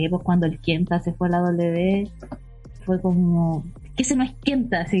ejemplo, no sé, pues cuando el Kenta se fue a la W, fue como, que ese no es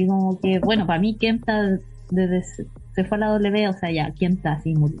Kenta, así como que, bueno, para mí Kenta desde se fue a la W, o sea, ya, Kenta,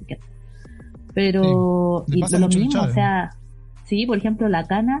 así murió Kenta. Pero, Le y pasa lo mucho mismo, o luchadores. sea, sí, por ejemplo, la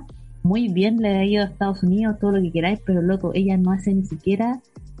Kana, muy bien le ha ido a Estados Unidos, todo lo que queráis, pero loco, ella no hace ni siquiera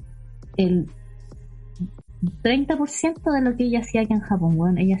el 30% de lo que ella hacía aquí en Japón,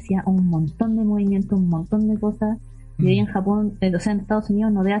 bueno, ella hacía un montón de movimientos, un montón de cosas, y ella en Japón, o sea, en Estados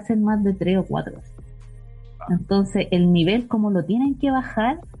Unidos no debe hacer más de 3 o 4. Entonces, el nivel como lo tienen que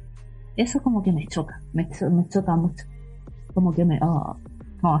bajar, eso como que me choca, me choca mucho. Como que no,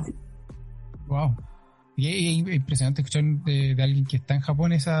 así. Wow. Y es impresionante escuchar de alguien que está en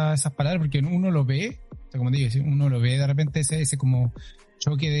Japón esas palabras, porque uno lo ve, o sea, como te digo, uno lo ve de repente ese como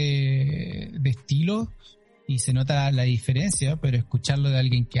choque de estilo y se nota la diferencia, pero escucharlo de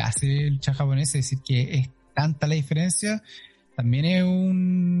alguien que hace lucha japonesa, decir que es tanta la diferencia, también es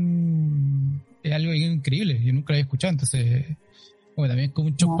algo increíble. Yo nunca lo había escuchado, entonces bueno, también es como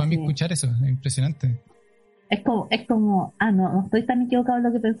un shock No, para mí sí. escuchar eso, es impresionante. No estoy tan equivocado en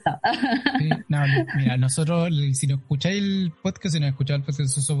lo que pensaba. Sí, no, mira, nosotros, si nos escucháis el podcast, si nos escucháis el podcast,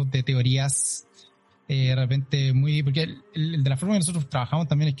 nosotros somos de teorías de repente muy... Porque de la forma que nosotros trabajamos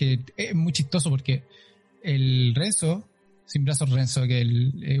también es que es muy chistoso porque el Renzo, sin brazos Renzo, que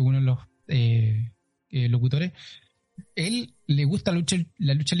es uno de los locutores, él le gusta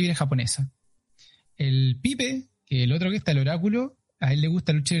la lucha libre japonesa. El Pipe, que el otro que está, el Oráculo, a él le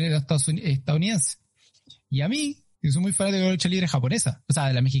gusta la lucha libre estadounidense. Y a mí, yo soy muy fanático de la lucha libre japonesa, o sea,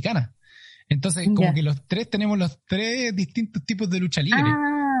 de la mexicana. Entonces, como que Ya. los tres tenemos los tres distintos tipos de lucha libre.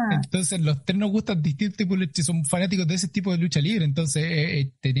 Ah, Entonces, los tres nos gustan distintos tipos de lucha, somos fanáticos de ese tipo de lucha libre. Entonces,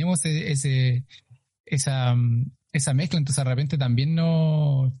 tenemos esa mezcla. Entonces, de repente también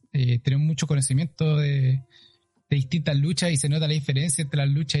tenemos mucho conocimiento de distintas luchas y se nota la diferencia entre las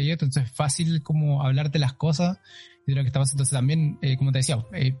luchas y esto. Entonces, es fácil como hablar de las cosas y de lo que está pasando. Entonces, también, como te decía,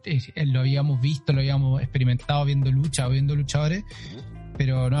 lo habíamos visto, lo habíamos experimentado viendo lucha o viendo luchadores,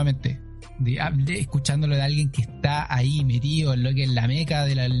 pero nuevamente escuchándolo de alguien que está ahí metido en lo que es la meca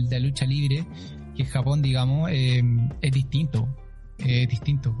de la lucha libre, que es Japón, digamos, es distinto.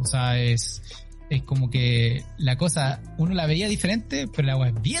 Distinto. O sea, es como que la cosa, uno la veía diferente, pero la agua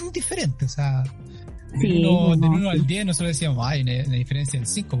es bien diferente. O sea, sí, del no, 1 al sí. 10 nosotros decíamos, ay, una diferencia del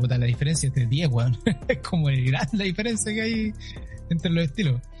 5, puta, la diferencia es de 10, weón. Es como el gran la diferencia que hay entre los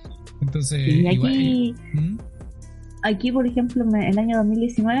estilos. Entonces, Sí, igual. aquí, por ejemplo, el año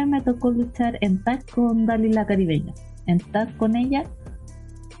 2019 me tocó luchar en tag con Dali la Caribeña. En tag con ella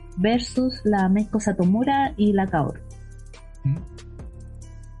versus la Meiko Satomura y la Kaoru. ¿Mm?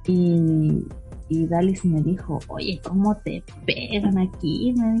 Y Dalis me dijo, oye, ¿cómo te pegan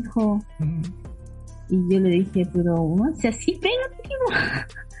aquí? Me dijo. ¿Mm? Y yo le dije, pero bueno, si así pegan, primo.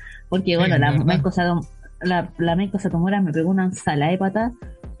 Porque bueno, Pegan, de verdad. la Meiko Satomura me pegó una ensalada de patas.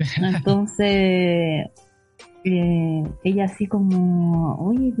 Entonces, ella así como,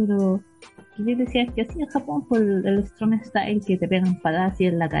 oye, pero ¿qué le decías que así en Japón por el strong style que te pegan patadas así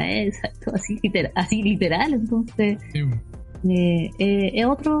en la cabeza, todo así literal, entonces Sí, es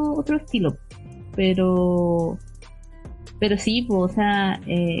otro estilo, pero sí, pues, o sea,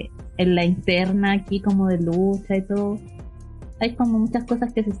 en la interna aquí como de lucha y todo, hay como muchas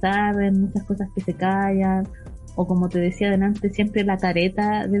cosas que se saben, muchas cosas que se callan, o como te decía adelante, siempre la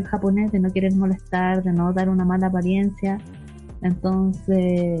careta del japonés de no querer molestar, de no dar una mala apariencia.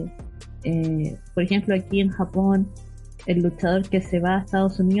 Entonces, por ejemplo, aquí en Japón, el luchador que se va a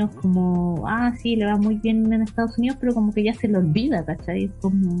Estados Unidos como, sí, le va muy bien en Estados Unidos, pero como que ya se le olvida, ¿cachai?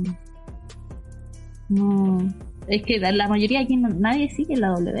 Como, No, es que la mayoría aquí nadie sigue la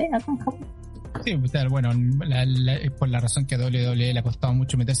W acá en Japón. Sí, bueno, es por la razón que a WWE le ha costado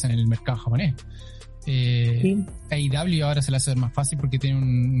mucho meterse en el mercado japonés. Sí. AEW ahora se le hace más fácil porque tiene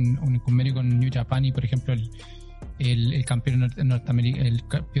un convenio con New Japan y, por ejemplo, el campeón el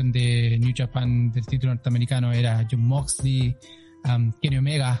campeón de New Japan del título norteamericano era Jon Moxley. Kenny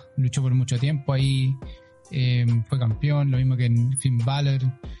Omega luchó por mucho tiempo ahí, fue campeón, lo mismo que en Finn Balor.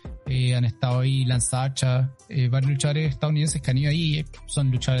 Han estado ahí Lance Archer, varios luchadores estadounidenses que han ido ahí,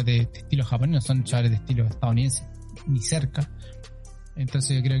 son luchadores de estilo japonés, no son luchadores de estilo estadounidense, ni cerca.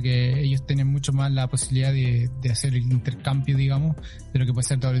 Entonces yo creo que ellos tienen mucho más la posibilidad de hacer el intercambio, digamos, de lo que puede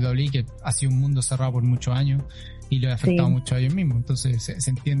ser WWE, que ha sido un mundo cerrado por muchos años y lo ha afectado Sí. mucho a ellos mismos. Entonces se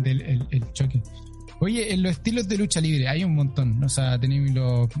entiende el choque. Oye, en los estilos de lucha libre hay un montón, o sea, tenéis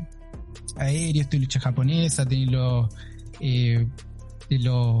los aéreos, tenéis lucha japonesa, tenéis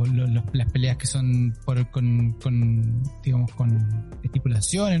las peleas que son digamos, con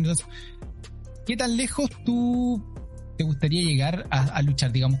estipulaciones. Entonces, ¿qué tan lejos tú te gustaría llegar a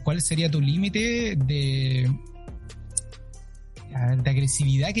luchar? Digamos, ¿cuál sería tu límite de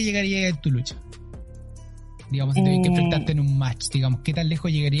agresividad que llegaría en tu lucha? Digamos, si tuvieras que enfrentarte en un match, digamos, ¿qué tan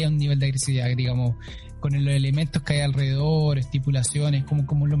lejos llegaría a un nivel de agresividad? Digamos, con los elementos que hay alrededor, estipulaciones,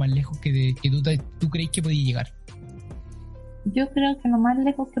 como lo más lejos que tú crees que podías llegar. Yo creo que lo más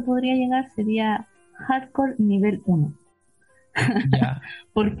lejos que podría llegar sería hardcore nivel 1. Ya.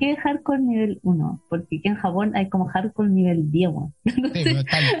 ¿Por qué hardcore nivel 1? Porque aquí en Japón hay como hardcore nivel 10, weón. Sí, pero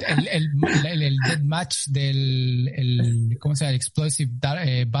está el deathmatch ¿cómo se llama? El Explosive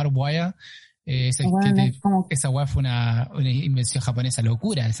Barbed Wire. Bueno, es como, Esa weá fue una invención japonesa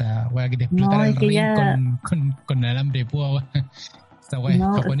locura, esa weá que te no, explotara el es que ring ya, con alambre de púa, weá. Esa weá es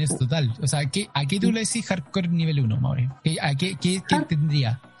no, japonés total. O sea, ¿a qué tú le decís hardcore nivel 1, Maure? ¿Qué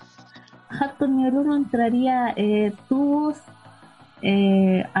tendría? hardcore nivel 1 entraría tubos,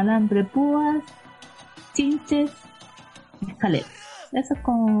 alambre púas, chinches, escaleras. Eso es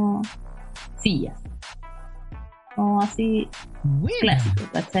como sillas, como así Buena. clásico,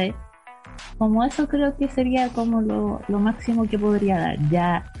 ¿cachai? Como eso creo que sería como lo máximo que podría dar.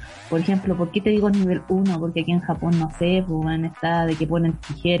 Ya, por ejemplo, ¿por qué te digo nivel 1? Porque aquí en Japón, no sé, pues está de que ponen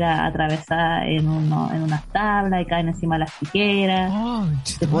tijeras atravesadas en unas tablas y caen encima de las tijeras. Oh,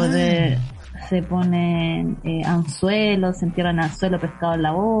 Se pone, se ponen anzuelos, se entierran anzuelo pescado en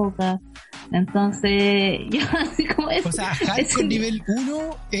la boca. Entonces, yo así como es. O sea, hardcore nivel 1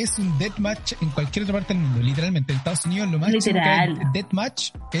 es un deathmatch en cualquier otra parte del mundo. Literalmente, en Estados Unidos lo máximo Literal. que hay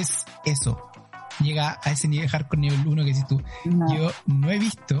deathmatch es eso. Llega a ese nivel hardcore nivel 1 que dices tú. No. Yo no he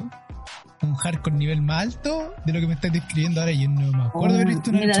visto un hardcore nivel más alto de lo que me estás describiendo ahora. Yo no me acuerdo de haber visto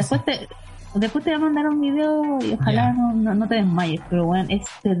una Mira, lucha así. después te voy a mandar un video y ojalá Ya. no te desmayes, pero bueno, es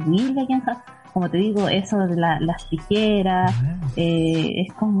terrible aquí en Japón. Como te digo, eso de las tijeras,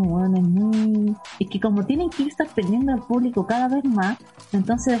 es como, bueno, es que como tienen que ir sorprendiendo al público cada vez más,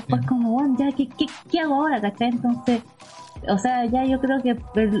 entonces después Sí. como, bueno, ya, ¿qué hago ahora, cachai? Entonces, o sea, ya yo creo que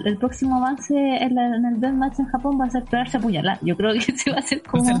el próximo avance en el deathmatch en Japón va a ser pegarse a apuñalar. Yo creo que se va a hacer Va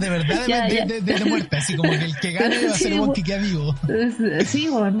a como... ser de verdad de muerte, así como que el que gane va a ser el one que queda vivo. Sí,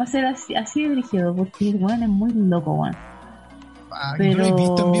 bueno, va a ser así de brígido, porque bueno, es muy loco, bueno. ¿Y tú lo has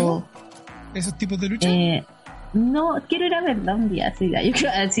visto en Pero vivo? ¿Esos tipos de lucha? no, quiero ir a verla un día, así, yo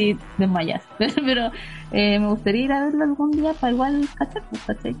quiero así desmayas. Pero me gustaría ir a verla algún día para igual cachar, pues,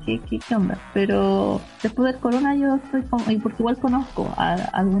 ¿cachai? ¿Qué onda? Pero después del corona yo estoy y porque igual conozco a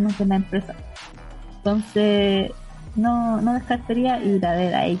algunos de la empresa. Entonces, no descartaría ir a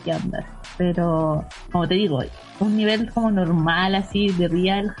ver ahí qué onda. Pero, como te digo, un nivel como normal, así, de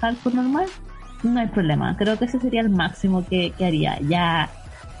real hardcore normal, no hay problema. Creo que ese sería el máximo que haría. Ya,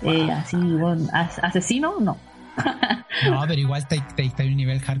 así, bueno, asesino, no. No, pero igual está en un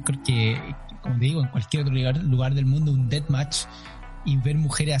nivel hardcore que, como te digo, en cualquier otro lugar del mundo, un deathmatch y ver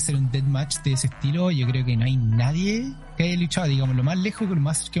mujeres hacer un deathmatch de ese estilo, yo creo que no hay nadie que haya luchado. Digamos, lo más lejos, lo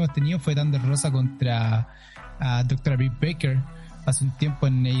más que hemos tenido fue Thunder Rosa contra Dr. Britt Baker hace un tiempo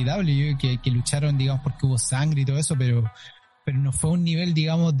en AEW, que lucharon, digamos, porque hubo sangre y todo eso, pero no fue un nivel,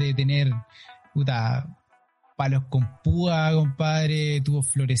 digamos, de tener palos con púa, compadre, tuvo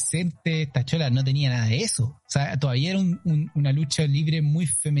fluorescente, esta chola no tenía nada de eso. O sea, todavía era una lucha libre muy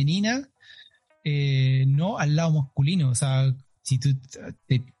femenina, no al lado masculino. O sea, si tú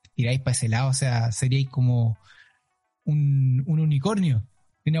te tiráis para ese lado, o sea, seríais como un unicornio.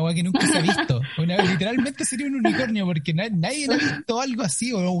 Una weá que nunca se ha visto. Literalmente sería un unicornio, porque nadie ha visto algo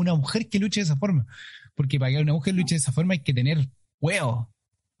así, o una mujer que luche de esa forma. Porque para que una mujer luche de esa forma hay que tener huevos.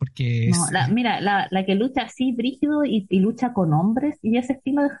 Porque No, mira, la que lucha así brígido y lucha con hombres y ese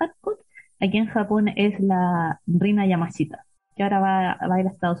estilo de hardcore aquí en Japón es la Rina Yamashita, que ahora va a ir a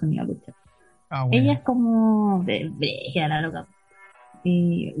Estados Unidos a luchar. Ah, Ella bueno. es como de la loca.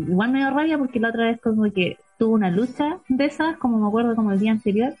 Y igual me dio rabia porque la otra vez como que tuvo una lucha de esas, como me acuerdo como el día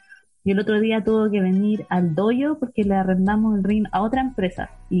anterior, y el otro día tuvo que venir al dojo porque le arrendamos el ring a otra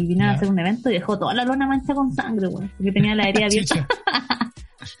empresa y vino a Ya. hacer un evento y dejó toda la lona mancha con sangre, bueno, porque tenía la herida abierta. Chucha.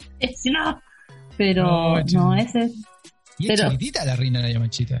 No, No, pero no, ese es, y es pero chiquitita la reina de la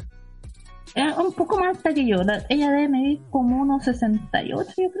Yamachita. es un poco más alta que yo. Ella debe medir como unos 68,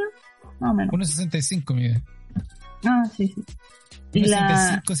 yo creo, más o menos. 1,65 mide. Ah, sí, sí. Y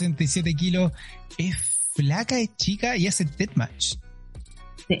la, 1,65, 67 kilos. Es flaca, es chica y hace deathmatch.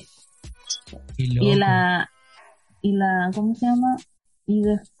 sí. Qué Y loco. ¿cómo se llama? Y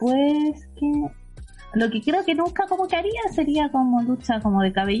después que lo que creo que nunca como que haría sería como lucha como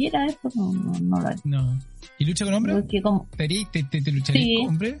de cabellera, esto no lo haría. No. ¿Y lucha con hombre? Porque como, ¿Te lucharías sí, con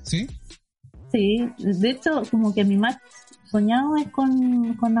hombre? ¿Sí? sí, de hecho como que mi match soñado es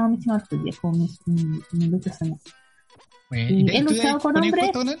con Naomi Chimazuki, es como mi lucha soñada. Bueno, Y he ¿y tú luchado has con puesto en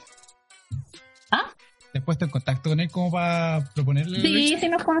hombres, contacto con él? ah, ¿Te has puesto en contacto con él como para proponerle la sí, lucha? sí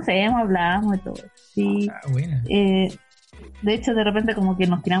nos conocemos, hablamos y todo. Sí, Ah, buena. de hecho de repente como que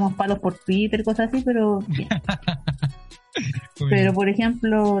nos tiramos palos por Twitter, cosas así, pero bien. Pero Buena. por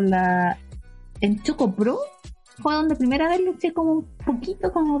ejemplo, en Choco Pro fue donde primera vez luché como un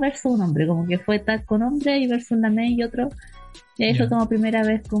poquito como versus un hombre, como que fue tag con hombre y versus la Mei y otro. Y ahí fue Ya. como primera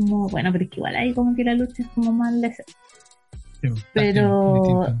vez como, bueno, pero es que igual ahí como que la lucha es como más lesa. Sí, tag team, Pero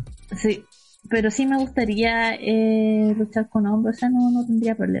distinto. sí, pero sí me gustaría luchar con hombres, o sea, no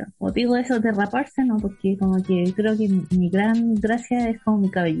tendría problema. Como te digo eso de raparse, no, porque como que creo que mi gran gracia es como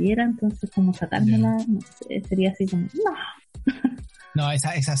mi cabellera, entonces como Ya. sacármela, no sé, sería así como, no. No,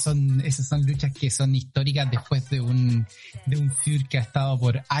 esas son luchas que son históricas después de un feud que ha estado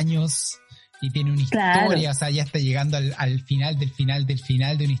por años y tiene una Claro, historia, o sea, ya está llegando al final del final del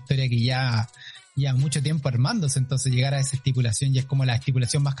final de una historia que ya mucho tiempo armándose, entonces llegar a esa estipulación ya es como la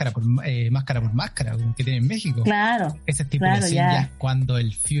estipulación máscara por máscara, como que tiene en México. claro, Esa claro, estipulación ya es ya. cuando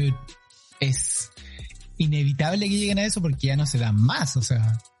el feud es inevitable que lleguen a eso porque ya no se dan más, o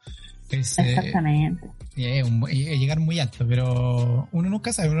sea, es, Exactamente. llegar muy alto, pero uno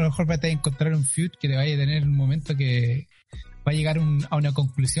nunca sabe, a lo mejor va a encontrar un feud que te vaya a tener un momento que va a llegar a una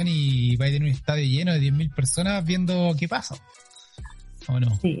conclusión y va a tener un estadio lleno de 10.000 personas viendo qué pasa, ¿o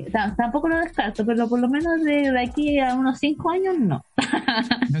no? Sí, tampoco lo descarto, pero por lo menos de aquí a unos 5 años no.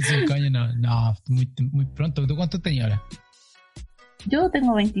 No, 5 años no, no, muy pronto. ¿Tú cuánto tenías ahora? Yo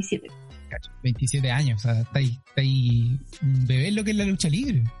tengo 27. 27 años, o sea, está ahí un bebé en lo que es la lucha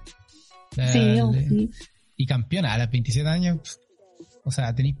libre. Sí, La- sí. y campeona a los 27 años, o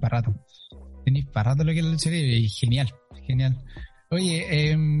sea, tenéis para rato. Tenéis para rato lo que es la lucha libre y genial, genial.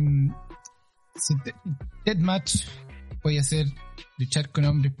 Oye, si deathmatch podía ser, luchar con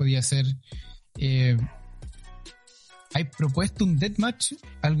hombres podía ser. Eh, ¿Has propuesto un deathmatch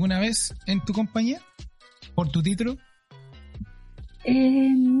alguna vez en tu compañía? ¿Por tu título?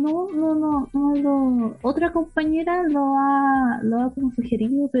 Otra compañera lo ha como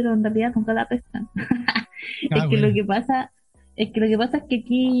sugerido, pero en realidad nunca la pescan. Ah, Es que lo bueno, que pasa, es que lo que pasa es que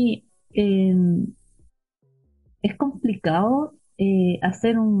aquí eh, es complicado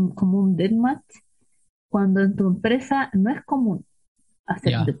hacer como un deathmatch cuando en tu empresa no es común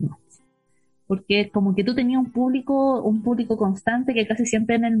hacer ya. deathmatch. Porque como que tú tenías un público constante que casi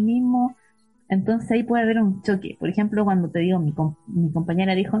siempre es el mismo, entonces ahí puede haber un choque. Por ejemplo, cuando te digo, mi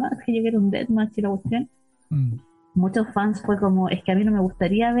compañera dijo, no, es que yo quiero un deathmatch y la cuestión, Mm, muchos fans fue como, es que a mí no me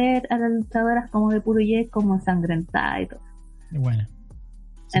gustaría ver a las luchadoras como de puro yes, como ensangrentadas y todo. bueno,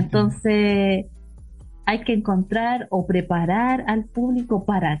 se entiende. Entonces hay que encontrar o preparar al público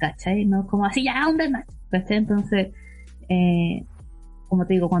para, ¿cachai? No como así, ya, un deathmatch, ¿cachai? Entonces, eh, como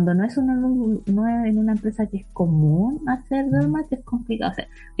te digo, cuando no es en una empresa que es común hacer Mm. deathmatch, es complicado. O sea,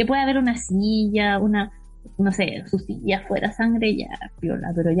 que puede haber una silla, no sé, su silla fuera sangre, ya,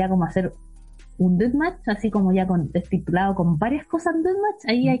 piola, pero ya como hacer un deathmatch, así como ya estipulado con varias cosas en deathmatch,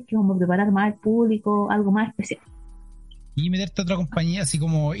 ahí Mm. hay que como preparar más al público, algo más especial. Y meterte a otra compañía, así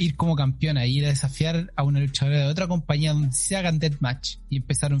como ir como campeona, ir a desafiar a una luchadora de otra compañía donde se hagan deathmatch y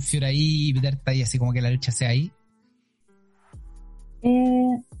empezar un feud ahí y meterte ahí, así como que la lucha sea ahí.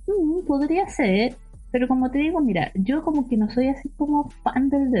 Podría ser, pero como te digo, mira, yo como que no soy así como fan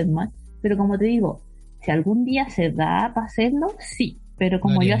del deathmatch, pero como te digo, si algún día se da para hacerlo, sí, pero Lo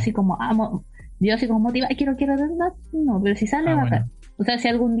como yo haría. así como amo, yo así como motivada, quiero deathmatch, no, pero si sale Ah, bacán. bueno, O sea, si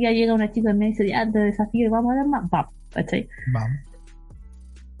algún día llega una chica y me dice, ya, te desafío y vamos a deathmatch, vamos, ¿cachai? vamos.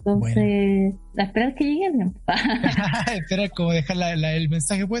 Bueno. Entonces, a esperar que llegue alguien. Espera, como dejar el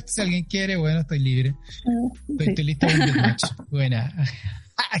mensaje puesto, si alguien quiere, bueno, estoy libre. Estoy Sí. listo para un deathmatch. Buena.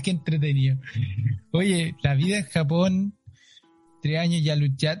 Qué entretenido. Oye, la vida en Japón, 3 años,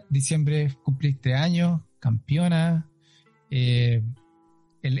 ya diciembre cumpliste 3 años, campeona.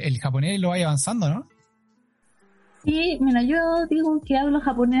 El japonés lo vaya avanzando, ¿no? Sí, mira, yo digo que hablo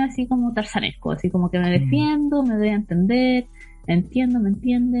japonés así como tarzanesco, así como que me defiendo, me doy a entender, entiendo, me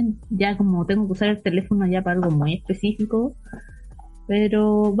entienden, ya como tengo que usar el teléfono ya para algo muy específico,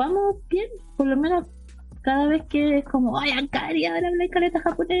 pero vamos bien, por lo menos cada vez que es como, ay, Akari, ahora habla caleta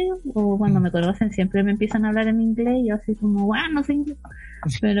japonés, o cuando me conocen siempre me empiezan a hablar en inglés y yo así como, bueno, no sé inglés,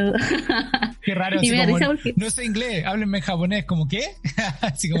 pero Qué raro, y así me da como, risa porque no sé inglés, háblenme en japonés, como ¿qué?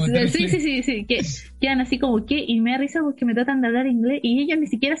 Así como sí, terrible. sí, que quedan así como que, y me da risa porque me tratan de hablar inglés y ellos ni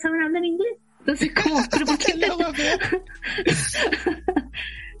siquiera saben hablar inglés. Entonces, como, ¿pero por qué? La wea peor.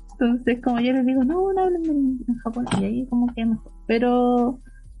 Entonces, como yo les digo, no hablen en japonés, y ahí como que mejor. Pero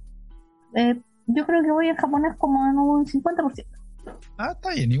yo creo que voy en japonés como en un 50%.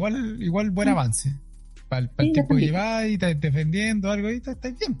 Está bien, igual buen avance. Para el Sí, tiempo que defendí. llevas y estás defendiendo algo y está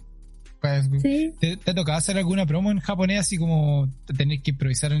bien. Pues, Sí, ¿te tocaba hacer alguna promo en japonés así como tener que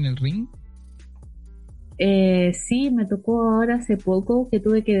improvisar en el ring? sí, me tocó ahora hace poco que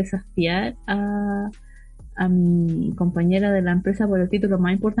tuve que desafiar a mi compañera de la empresa por el título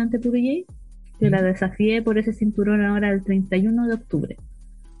más importante por EA, que la ¿Mm? desafié por ese cinturón ahora el 31 de octubre.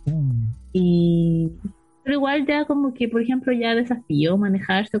 Uh, Y pero igual ya como que, por ejemplo, ya desafío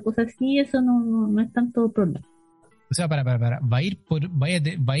manejarse o cosas así, eso no es tanto problema. o sea, para. Va a ir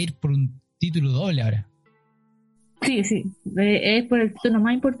por un título doble ahora. Sí, es por el título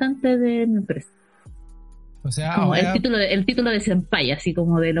más importante de mi empresa. O sea, Como ahora, o el título de senpai, así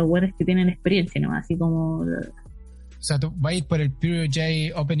como de los buenos que tienen experiencia, ¿no? Así como, sea, tú va a ir por el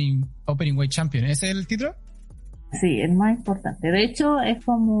PWJ Opening Weight Champion. ¿Ese es el título? sí, el más importante. De hecho, es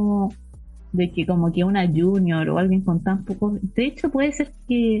como de que como que una junior o alguien con tan poco, de hecho puede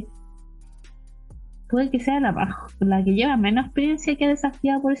que sea la que lleva menos experiencia que ha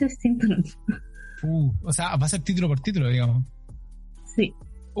desafiado por ese cinturón. O sea, va a ser título por título, digamos. Sí.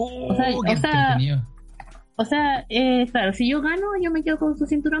 O sea, Qué o sea, entretenido. o sea, claro, si yo gano, yo me quedo con su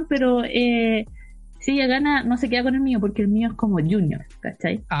cinturón, pero si ella gana, no se queda con el mío, porque el mío es como junior,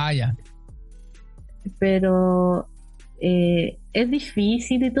 ¿cachai? Ya. Pero es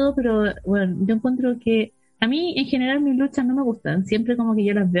difícil y todo, pero bueno, yo encuentro que a mí en general mis luchas no me gustan, siempre como que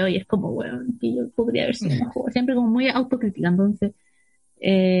yo las veo y es como, bueno, que yo podría haber sido mejor, siempre como muy autocrítica, entonces,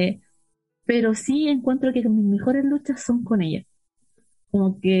 eh, pero sí encuentro que mis mejores luchas son con ella,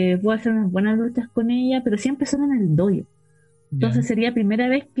 como que puedo hacer unas buenas luchas con ella, pero siempre son en el dojo. Ya. Entonces sería primera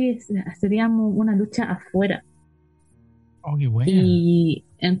vez que seríamos una lucha afuera. Qué buena. Y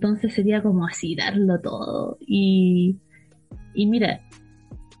entonces sería como así, darlo todo. Y mira,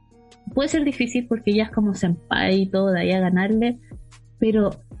 puede ser difícil porque ella es como senpai y todo, de ahí a ganarle, pero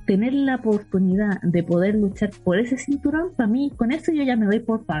tener la oportunidad de poder luchar por ese cinturón, para mí, con eso yo ya me doy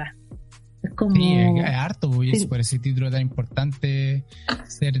por pagar. Es Sí, es como... harto, pues, Sí, por ese título tan importante,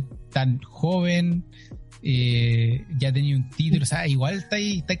 ser tan joven, ya tenía un título, o sea, igual está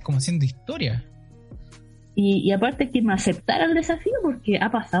como haciendo historia. y aparte que me aceptara el desafío, porque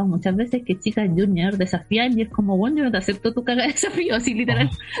ha pasado muchas veces que chicas junior desafían y es como, bueno, yo no te acepto tu caga de desafío, así Oh, literal.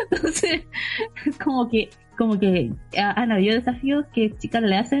 Entonces, como que han habido desafíos que chicas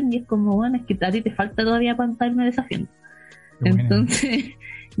le hacen y es como, bueno, es que a ti te falta todavía para estarme desafiando. qué buena. Entonces,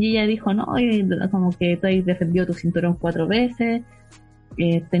 y ella dijo, no, y como que tú has defendido tu cinturón 4 veces,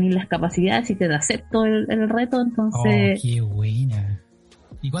 tenés las capacidades y te acepto el reto, entonces Qué buena.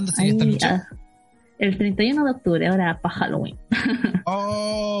 ¿Y cuándo sería esta ahí lucha? el 31 de octubre, ahora para Halloween.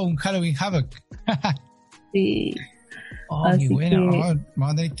 Un Halloween Havoc. Sí, Qué así buena. que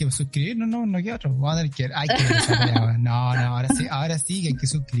Vamos a tener que suscribirnos, no queda otro. Vamos a tener que, hay que ver esa pelea, weón. No, ahora sí que hay que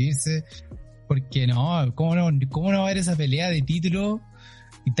suscribirse. Porque no, ¿cómo no va a haber esa pelea de título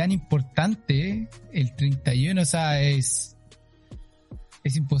y tan importante el 31? O sea, es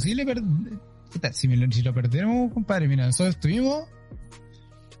imposible perder. Si lo perdemos, compadre, mira, nosotros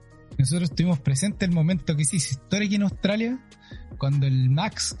estuvimos presentes el momento que se hizo historia aquí en Australia, cuando el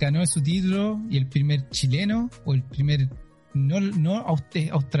Max ganó su título y el primer chileno o el primer no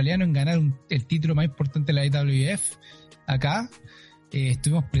australiano en ganar el título más importante de la IWF acá.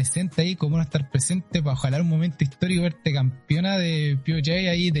 Estuvimos presentes ahí, cómo no estar presente para ojalá un momento histórico, verte campeona de POJ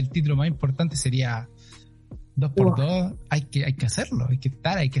ahí del título más importante sería 2x2. Hay que hacerlo, hay que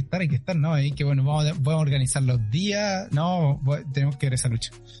estar, no, bueno, vamos a organizar los días, no, tenemos que ver esa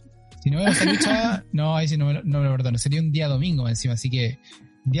lucha. Si no vemos esa lucha, no, ahí sí no me lo perdono, sería un día domingo encima, así que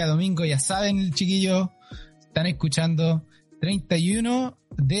día domingo, ya saben, chiquillos, están escuchando 31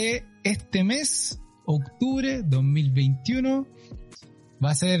 de este mes, octubre 2021.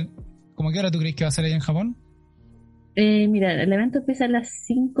 Va a ser, ¿cómo qué hora tú crees que va a ser allá en Japón? Mira, el evento empieza a las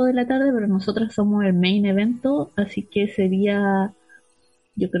 5 de la tarde, pero nosotros somos el main evento, así que sería,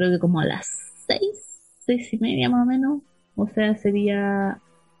 yo creo que como a las 6:30 más o menos. O sea, sería,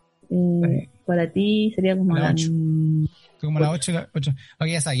 para ti, sería como a las 8. Como a las 8. Ok,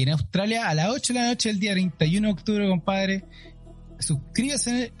 ya sabes, en Australia a las 8 de la noche, el día 31 de octubre, compadre.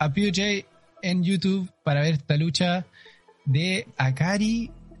 Suscríbase a PewDiePie en YouTube para ver esta lucha de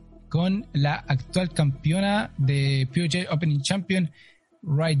Akari con la actual campeona de PewDiePie Opening Champion,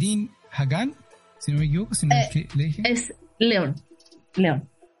 Raidin Hagan, si no me equivoco, si no le dije. Es León. Sí.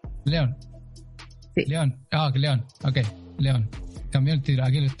 León. Ok, León. Cambió el título.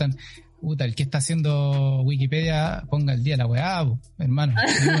 Aquí lo están. Puta, el que está haciendo Wikipedia, ponga el día la weá, hermano.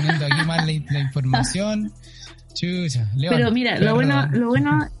 Estoy poniendo aquí mal la información. Chucha, León. Pero mira, lo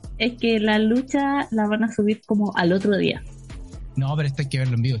bueno es que la lucha la van a subir como al otro día. No, pero esto hay que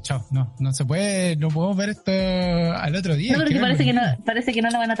verlo en vivo, chao. No se puede, no podemos ver esto al otro día. No, porque parece que no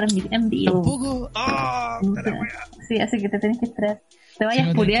lo van a transmitir en vivo. ¿Tampoco? Sí, así que te tenés que esperar. Te vayas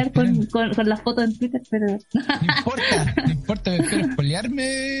a spoilear con las fotos en Twitter, pero... No importa, prefiero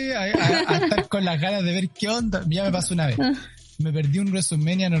spoilearme a estar con las ganas de ver qué onda. Ya me pasó una vez. Me perdí un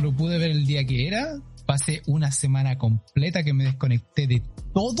WrestleMania, no lo pude ver el día que era. Pasé una semana completa que me desconecté de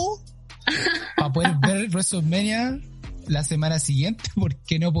todo para poder ver WrestleMania la semana siguiente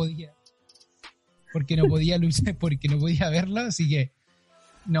porque no podía luchar, porque no podía verla, así que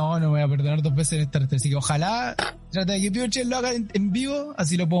no me voy a perdonar 2 veces en esta arte. Así que ojalá trate de que PewDiePie lo haga en vivo,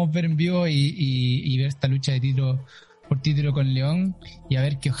 así lo podemos ver en vivo y ver esta lucha de título por título con León, y a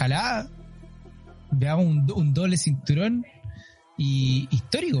ver que ojalá veamos un doble cinturón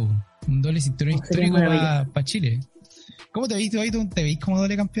histórico, un doble cinturón histórico para Chile. ¿Cómo te veis? ¿Te veis como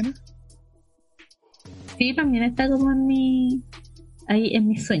doble campeona? Sí, también está como ahí en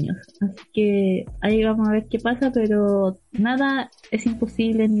mis sueños, así que ahí vamos a ver qué pasa, pero nada es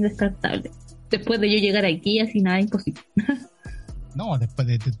imposible ni descartable. Después de yo llegar aquí, así nada es imposible. No, después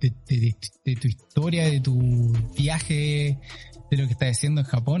de tu historia, de tu viaje, de lo que estás haciendo en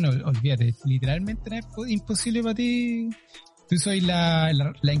Japón, olvídate, literalmente nada es imposible para ti. Tú soy la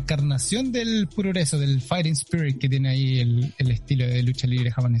encarnación del progreso, del fighting spirit que tiene ahí el estilo de lucha libre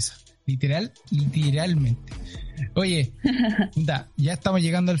japonesa. Literalmente. Oye, ya estamos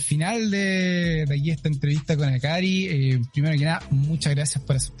llegando al final de aquí esta entrevista con Akari. Primero que nada, muchas gracias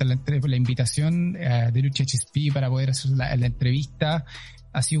por aceptar la invitación de Lucha HSP para poder hacer la entrevista.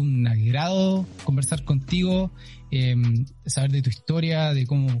 Ha sido un agrado conversar contigo, saber de tu historia, de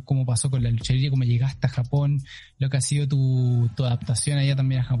cómo pasó con la lucha libre, cómo llegaste a Japón, lo que ha sido tu adaptación allá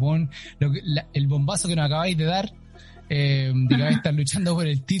también a Japón, el bombazo que nos acabáis de dar, de que vais a estar luchando por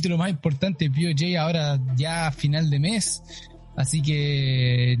el título más importante de PewDiePie ahora ya a final de mes. Así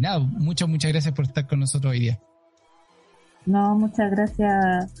que nada, muchas gracias por estar con nosotros hoy día. No, muchas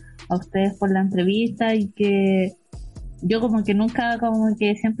gracias a ustedes por la entrevista, y que yo como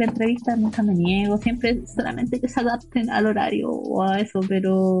que siempre entrevistas, nunca me niego, siempre solamente que se adapten al horario o a eso,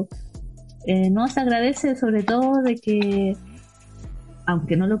 pero no, se agradece sobre todo de que,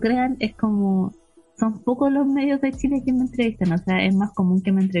 aunque no lo crean, es como, son pocos los medios de Chile que me entrevistan, o sea, es más común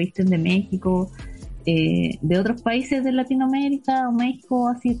que me entrevisten de México, de otros países de Latinoamérica o México,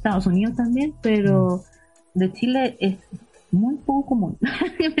 así, Estados Unidos también, pero de Chile es muy poco común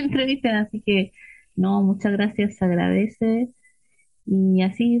que me entrevisten, así que no, muchas gracias, se agradece, y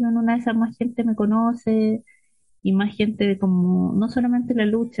así en una de esas más gente me conoce, y más gente como, no solamente la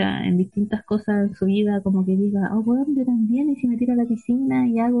lucha, en distintas cosas en su vida, como que diga, oh, bueno, yo también, y si me tiro a la piscina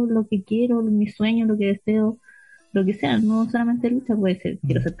y hago lo que quiero, mis sueños, lo que deseo, lo que sea, no solamente lucha, puede ser,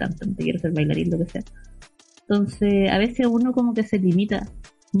 quiero ser cantante, quiero ser bailarín, lo que sea. Entonces, a veces uno como que se limita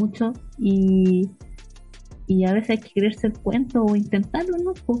mucho, y a veces hay que creerse el cuento o intentarlo,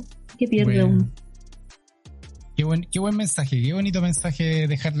 ¿no? Pues, ¿qué pierde uno? Qué buen mensaje, qué bonito mensaje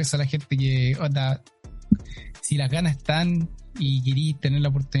dejarles a la gente que, onda, si las ganas están y querís tener la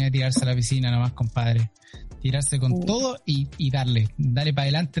oportunidad de tirarse a la piscina nomás, compadre, tirarse con todo y darle para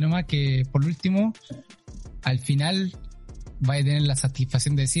adelante nomás, que por último, al final vais a tener la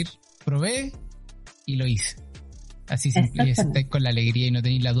satisfacción de decir, probé y lo hice. Así simple, y estáis con la alegría y no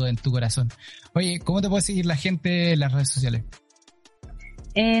tenéis la duda en tu corazón. Oye, ¿cómo te puede seguir la gente en las redes sociales?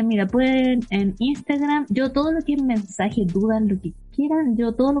 Mira, pueden en Instagram, yo todo lo que es mensaje, dudas, lo que quieran,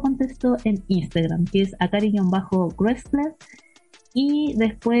 yo todo lo contesto en Instagram, que es Akari-Wrestler, Y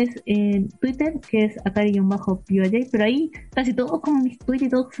después en Twitter, que es Akari-PJ, pero ahí casi todos como mis tweets y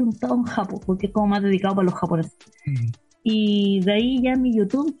todos son todos en Japón, porque es como más dedicado para los japoneses. Y de ahí ya mi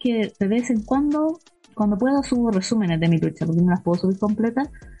YouTube, que de vez en cuando puedo subo resúmenes de mi lucha, porque no las puedo subir completas,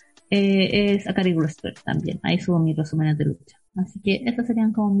 es Akari Gloucester también. Ahí subo mis resúmenes de lucha. Así que esas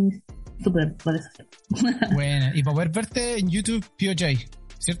serían como mis super redes sociales. Bueno, y para poder verte en YouTube, POJ,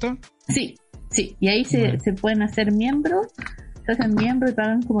 ¿cierto? Sí. Y ahí se pueden hacer miembros. Se hacen miembros y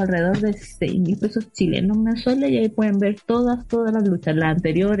pagan como alrededor de 6.000 pesos chilenos mensuales y ahí pueden ver todas las luchas, las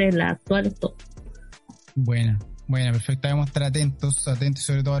anteriores, las actuales, todo. Bueno, perfecto, vamos a estar atentos,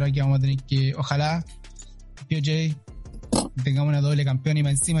 sobre todo ahora que vamos a tener que, ojalá, POJ, tengamos una doble campeona y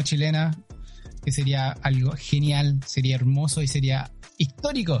más encima chilena, que sería algo genial, sería hermoso y sería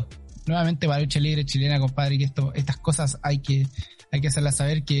histórico. Nuevamente para lucha libre chilena, compadre, que estas cosas hay que hacerlas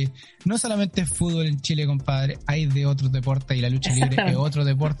saber, que no solamente es fútbol en Chile, compadre, hay de otros deportes y la lucha libre es otro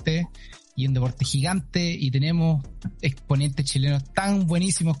deporte y un deporte gigante, y tenemos exponentes chilenos tan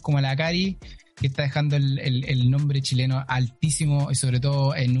buenísimos como la Akari, que está dejando el nombre chileno altísimo, y sobre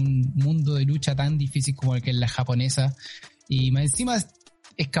todo en un mundo de lucha tan difícil como el que es la japonesa, y más encima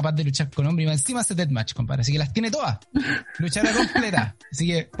es capaz de luchar con hombre y más encima hace deathmatch, compadre, así que las tiene todas, luchará completa, así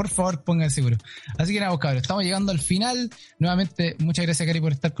que por favor pónganse seguro. Así que nada, cabros, estamos llegando al final. Nuevamente muchas gracias, Cari,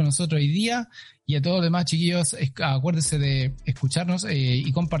 por estar con nosotros hoy día, y a todos los demás chiquillos, acuérdense de escucharnos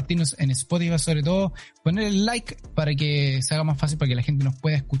y compartirnos en Spotify, sobre todo poner el like para que se haga más fácil, para que la gente nos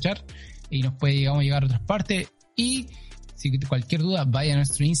pueda escuchar y nos puede, digamos, llegar a otras partes. Y si cualquier duda, vayan a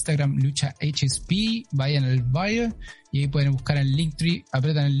nuestro Instagram, LuchaHSP, vayan al bio y ahí pueden buscar el Linktree,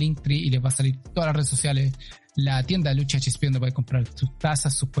 apretan el Linktree y les va a salir todas las redes sociales, la tienda de Lucha HSP, donde pueden comprar sus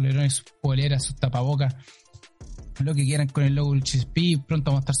tazas, sus polerones, sus poleras, sus tapabocas, lo que quieran con el logo Lucha HSP.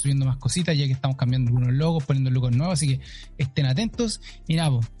 Pronto vamos a estar subiendo más cositas, ya que estamos cambiando algunos logos, poniendo logos nuevos, así que estén atentos. Y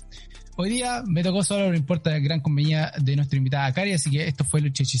nada, pues, hoy día me tocó solo, no importa la gran compañía de nuestra invitada Akari, así que esto fue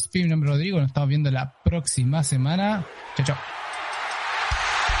Lucha HSP. Mi nombre es Rodrigo, nos estamos viendo la próxima semana. Chao, chao.